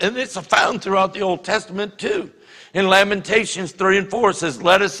Corinth, and it's found throughout the Old Testament too. In Lamentations 3:4, it says,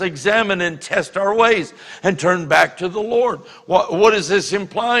 let us examine and test our ways and turn back to the Lord. What is this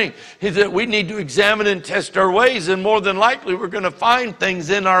implying? Is that we need to examine and test our ways, and more than likely we're going to find things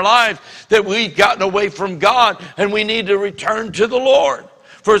in our lives that we've gotten away from God, and we need to return to the Lord.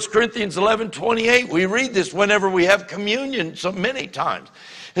 1 Corinthians 11:28, we read this whenever we have communion so many times.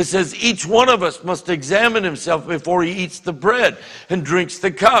 It says, each one of us must examine himself before he eats the bread and drinks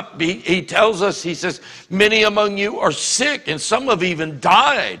the cup. He tells us, he says, many among you are sick, and some have even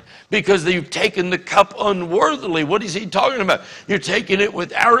died because you've taken the cup unworthily. What is he talking about? You're taking it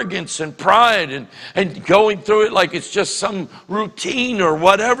with arrogance and pride and going through it like it's just some routine or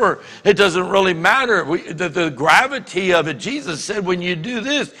whatever. It doesn't really matter. The gravity of it, Jesus said, when you do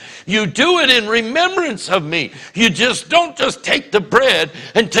this, you do it in remembrance of me. You don't just take the bread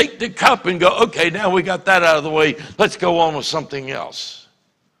and take the cup and go, okay, now we got that out of the way. Let's go on with something else.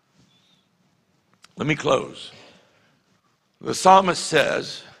 Let me close. The psalmist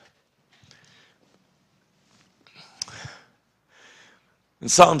says, in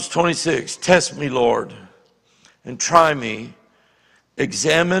Psalms 26, test me, Lord, and try me.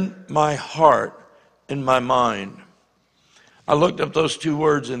 Examine my heart and my mind. I looked up those two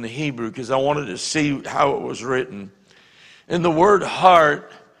words in the Hebrew because I wanted to see how it was written. And the word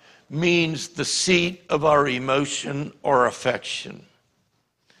heart means the seat of our emotion or affection.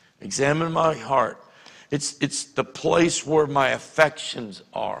 Examine my heart. It's the place where my affections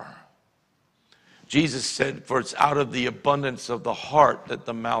are. Jesus said, for it's out of the abundance of the heart that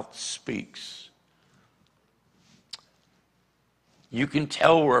the mouth speaks. You can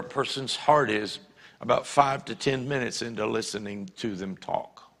tell where a person's heart is about 5 to 10 minutes into listening to them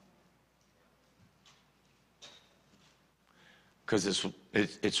talk. Because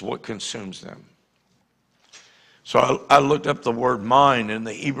it's what consumes them. So I looked up the word mind, and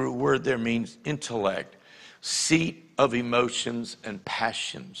the Hebrew word there means intellect, seat of emotions and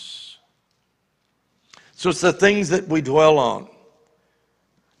passions. So it's the things that we dwell on.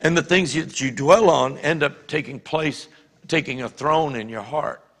 And the things that you dwell on end up taking a throne in your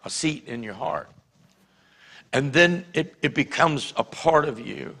heart, a seat in your heart. And then it becomes a part of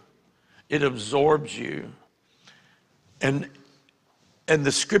you. It absorbs you. And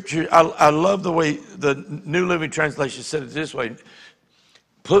the scripture, I love the way the New Living Translation said it this way.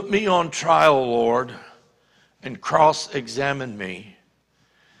 Put me on trial, Lord, and cross-examine me.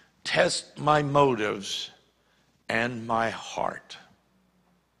 Test my motives and my heart.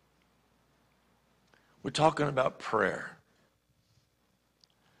 We're talking about prayer.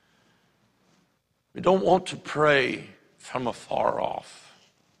 We don't want to pray from afar off.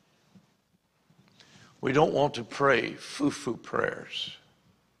 We don't want to pray foo-foo prayers.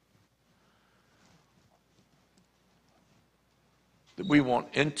 We want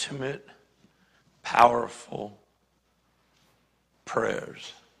intimate, powerful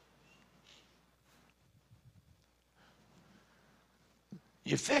prayers.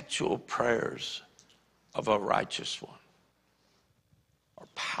 The effectual prayers of a righteous one are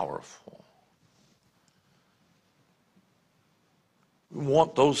powerful. We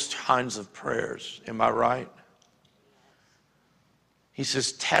want those kinds of prayers. Am I right? He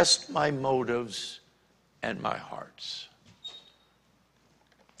says, test my motives and my hearts.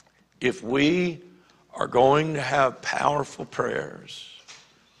 If we are going to have powerful prayers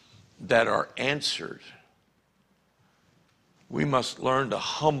that are answered, we must learn to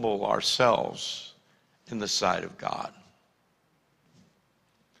humble ourselves in the sight of God.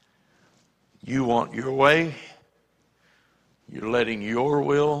 You want your way, you're letting your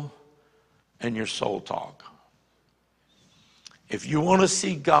will and your soul talk. If you want to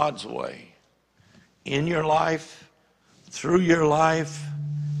see God's way in your life, through your life,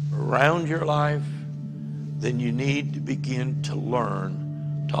 around your life, then you need to begin to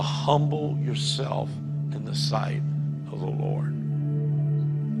learn to humble yourself in the sight of the Lord.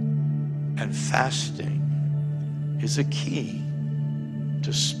 And fasting is a key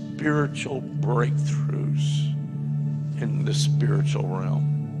to spiritual breakthroughs in the spiritual realm.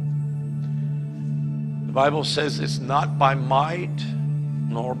 The Bible says it's not by might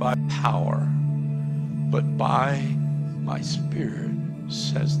nor by power, but by my Spirit,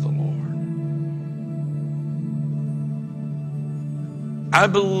 says the Lord. I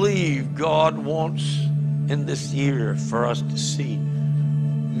believe God wants in this year for us to see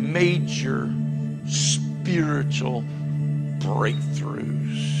major spiritual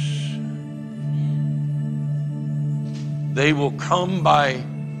breakthroughs. They will come by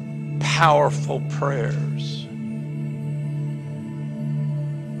powerful prayers.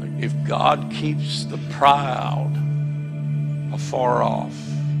 Like if God keeps the proud afar off,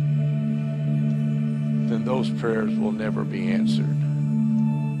 then those prayers will never be answered.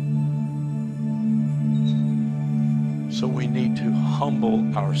 So we need to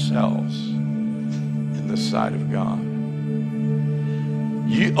humble ourselves in the sight of God.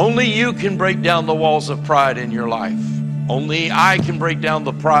 Only you can break down the walls of pride in your life. Only I can break down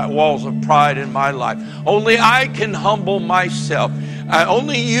the walls of pride in my life. Only I can humble myself.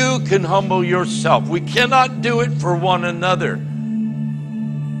 Only you can humble yourself. We cannot do it for one another.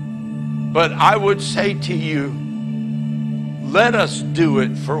 But I would say to you, let us do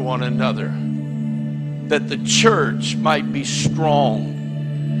it for one another, that the church might be strong,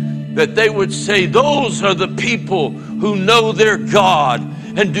 that they would say, those are the people who know their God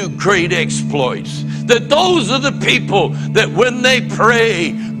and do great exploits. That those are the people that when they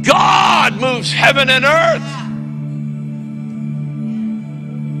pray, God moves heaven and earth.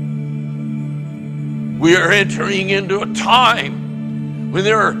 We are entering into a time when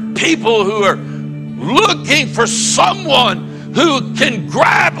there are people who are looking for someone who can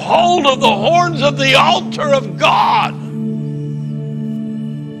grab hold of the horns of the altar of God.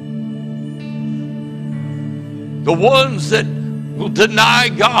 The ones that will deny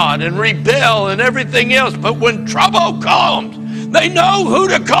God and rebel and everything else, but when trouble comes, they know who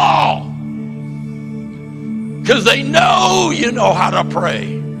to call. Because they know you know how to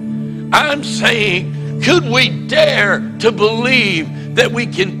pray. I'm saying, could we dare to believe that we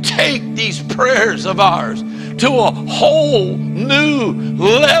can take these prayers of ours to a whole new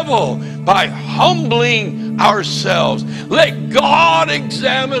level by humbling ourselves? Let God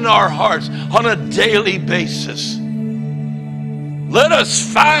examine our hearts on a daily basis. Let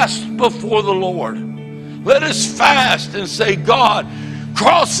us fast before the Lord. Let us fast and say, God,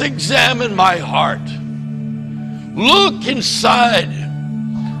 cross-examine my heart. Look inside.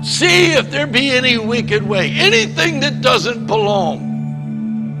 See if there be any wicked way, anything that doesn't belong.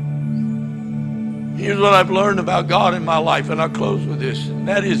 Here's what I've learned about God in my life, and I'll close with this, and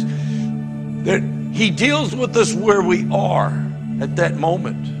that is that He deals with us where we are at that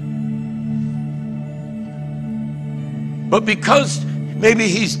moment. But because maybe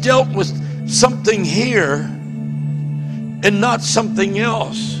He's dealt with something here and not something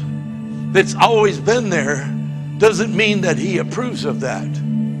else that's always been there, doesn't mean that He approves of that.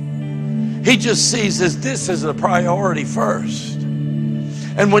 He just sees this as a priority first.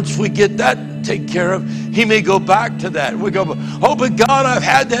 And once we get that taken care of, He may go back to that. We go, oh, but God, I've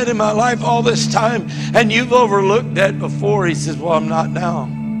had that in my life all this time, and you've overlooked that before. He says, well, I'm not now.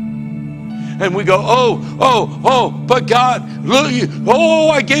 And we go, but God, look,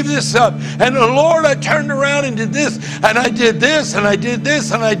 I gave this up. And the Lord, I turned around and did this, and I did this, and I did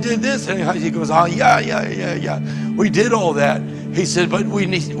this, and I did this. And He goes, oh, yeah. We did all that. He said, but we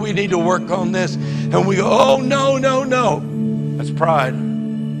need to work on this. And we go, oh, no. That's pride.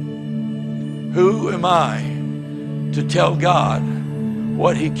 Who am I to tell God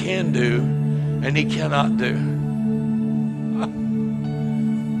what He can do and He cannot do?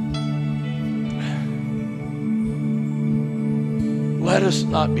 Let us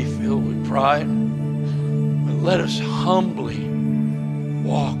not be filled with pride, but let us humbly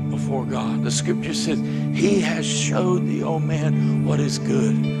walk before God. The scripture says, He has showed thee, O man, what is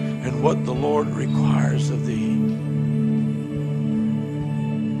good and what the Lord requires of thee.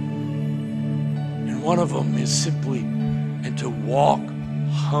 And one of them is simply, and to walk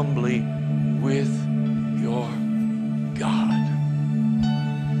humbly with your God.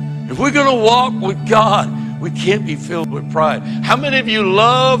 If we're going to walk with God, we can't be filled with pride. How many of you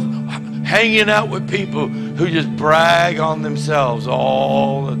love hanging out with people who just brag on themselves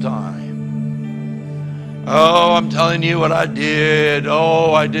all the time? Oh, I'm telling you what I did.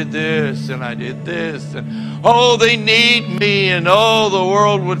 Oh, I did this and I did this. And oh, they need me. And oh, the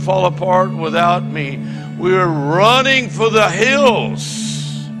world would fall apart without me. We're running for the hills.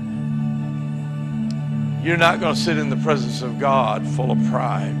 You're not going to sit in the presence of God full of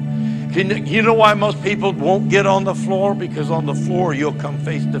pride. You know why most people won't get on the floor? Because on the floor you'll come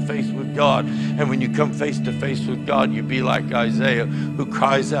face to face with God. And when you come face to face with God, you be like Isaiah, who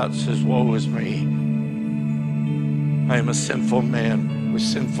cries out and says, woe is me. I am a sinful man with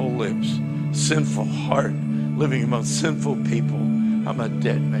sinful lips, sinful heart, living among sinful people. I'm a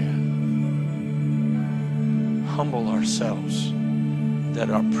dead man. Humble ourselves that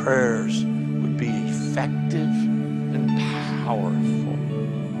our prayers would be effective and powerful.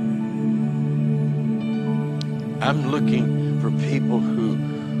 I'm looking for people who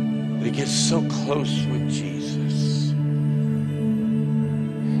they get so close with Jesus,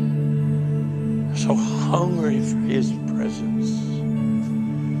 so hungry for His presence.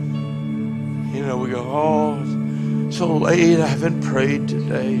 You know, we go, oh, it's so late, I haven't prayed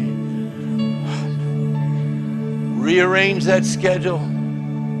today. Rearrange that schedule.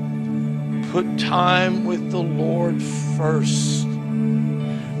 Put time with the Lord first.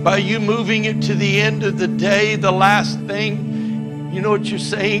 By you moving it to the end of the day, the last thing, you know what you're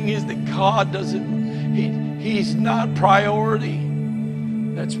saying is that God doesn't, He's not priority.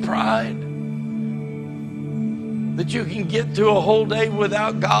 That's pride. That you can get through a whole day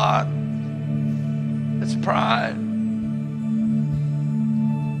without God. That's pride.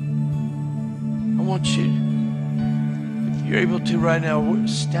 I want you, if you're able to right now,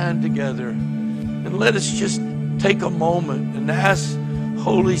 stand together and let us just take a moment and ask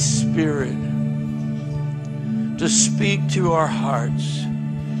Holy Spirit to speak to our hearts.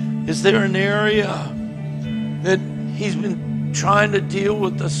 Is there an area that He's been trying to deal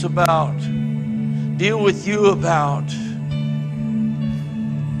with us about, deal with you about?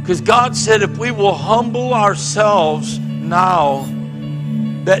 Because God said if we will humble ourselves now,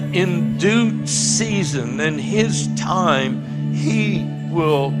 that in due season, in His time, He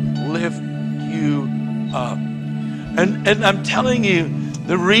will lift you up. And I'm telling you,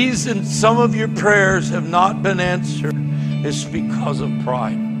 the reason some of your prayers have not been answered is because of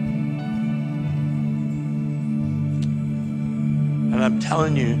pride. And I'm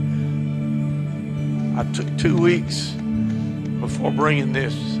telling you, I took 2 weeks before bringing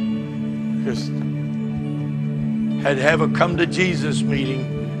this, because I had to have a come to Jesus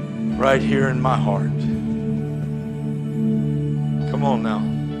meeting right here in my heart. Come on now,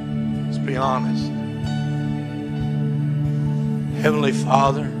 let's be honest. Heavenly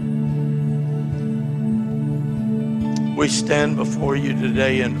Father, we stand before you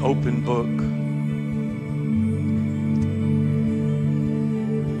today an open book.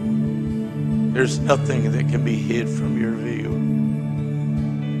 There's nothing that can be hid from your view.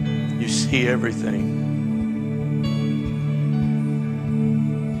 You see everything.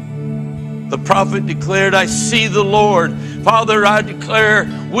 The prophet declared, I see the Lord. Father, I declare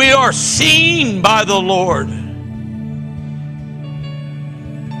we are seen by the Lord.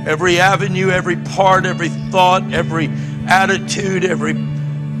 Every avenue, every part, every thought, every attitude, every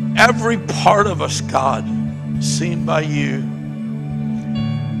part of us, God, seen by you.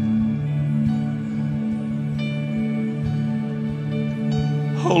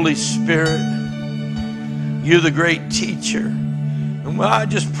 Holy Spirit, you're the great teacher. And I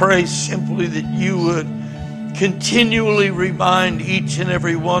just pray simply that you would continually remind each and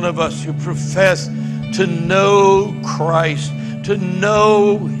every one of us who profess to know Christ, to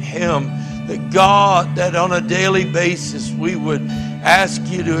know Him, that God, that on a daily basis we would ask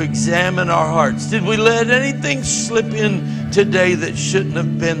you to examine our hearts. Did we let anything slip in today that shouldn't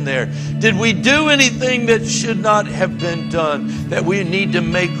have been there? Did we do anything that should not have been done that we need to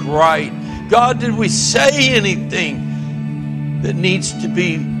make right? God, did we say anything that needs to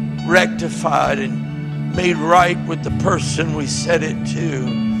be rectified and made right with the person we said it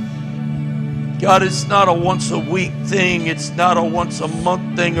to? God, it's not a once a week thing. It's not a once a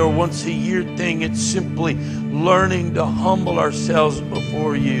month thing or once a year thing. It's simply learning to humble ourselves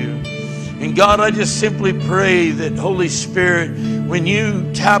before you. And God, I just simply pray that, Holy Spirit, when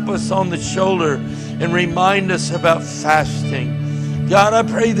you tap us on the shoulder and remind us about fasting, God, I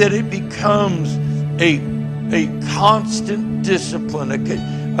pray that it becomes a constant discipline,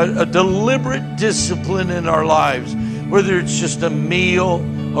 a deliberate discipline in our lives, whether it's just a meal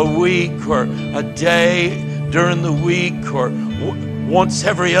a week or a day during the week or once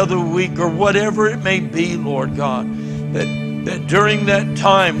every other week or whatever it may be, Lord God, that during that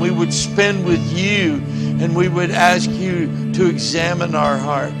time we would spend with you and we would ask you to examine our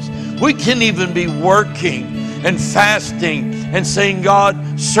hearts. We can even be working and fasting and saying,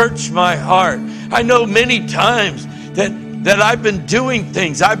 God, search my heart. I know many times that I've been doing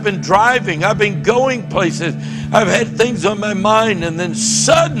things. I've been driving. I've been going places. I've had things on my mind, and then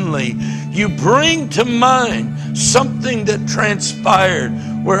suddenly you bring to mind something that transpired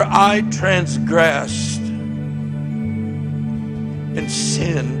where I transgressed and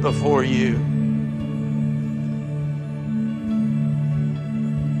sinned before you.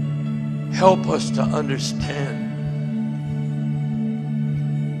 Help us to understand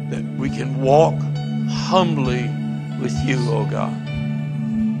that we can walk humbly with you, oh God.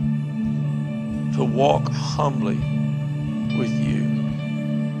 To walk humbly with you.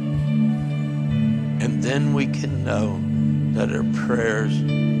 And then we can know that our prayers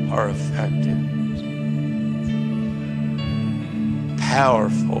are effective.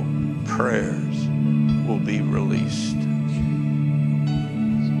 Powerful prayers will be released.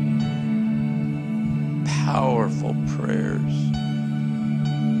 Powerful prayers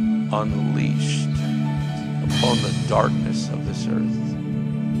unleashed upon the darkness of this earth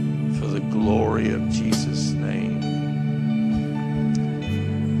for the glory of Jesus' name.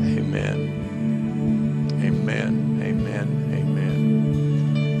 Amen. Amen. Amen.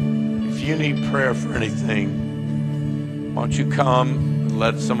 Amen. If you need prayer for anything, why don't you come and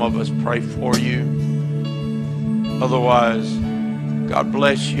let some of us pray for you? Otherwise, God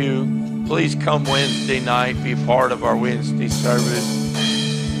bless you. Please come Wednesday night, be part of our Wednesday service.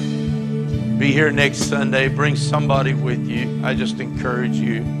 Be here next Sunday. Bring somebody with you. I just encourage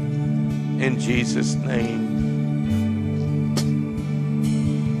you in Jesus' name.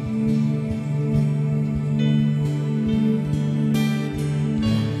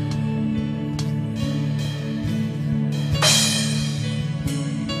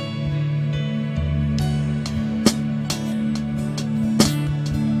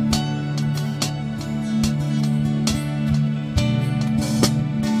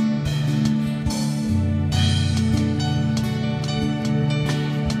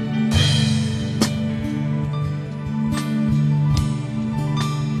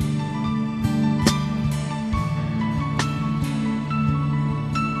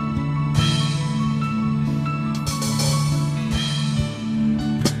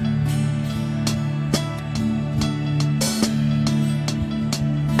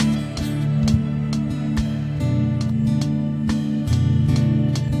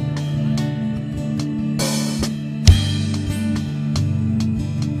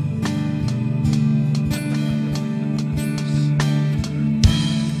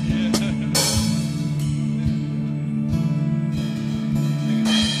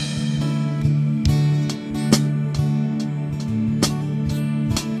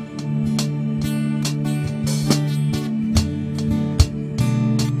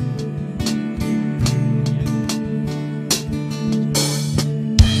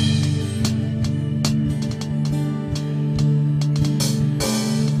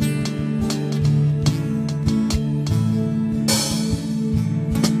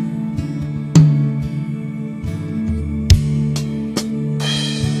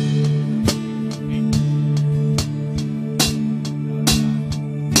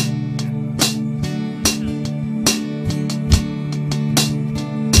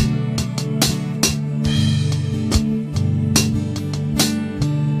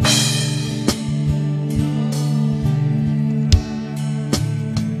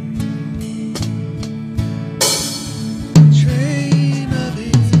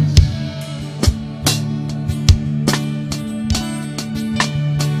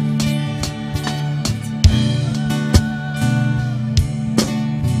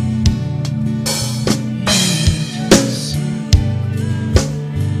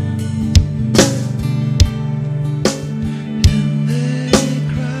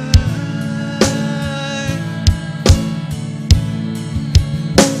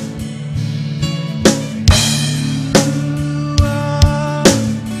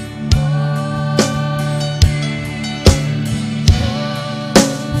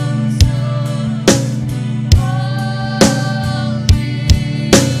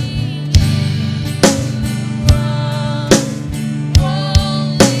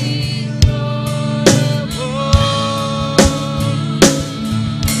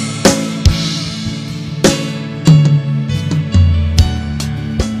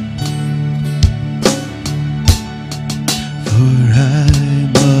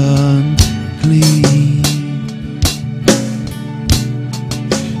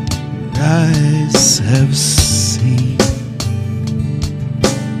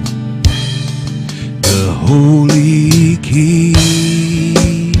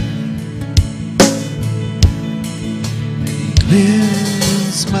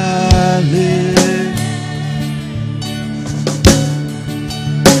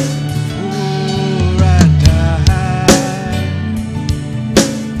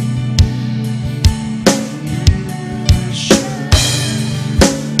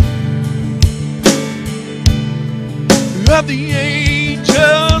 the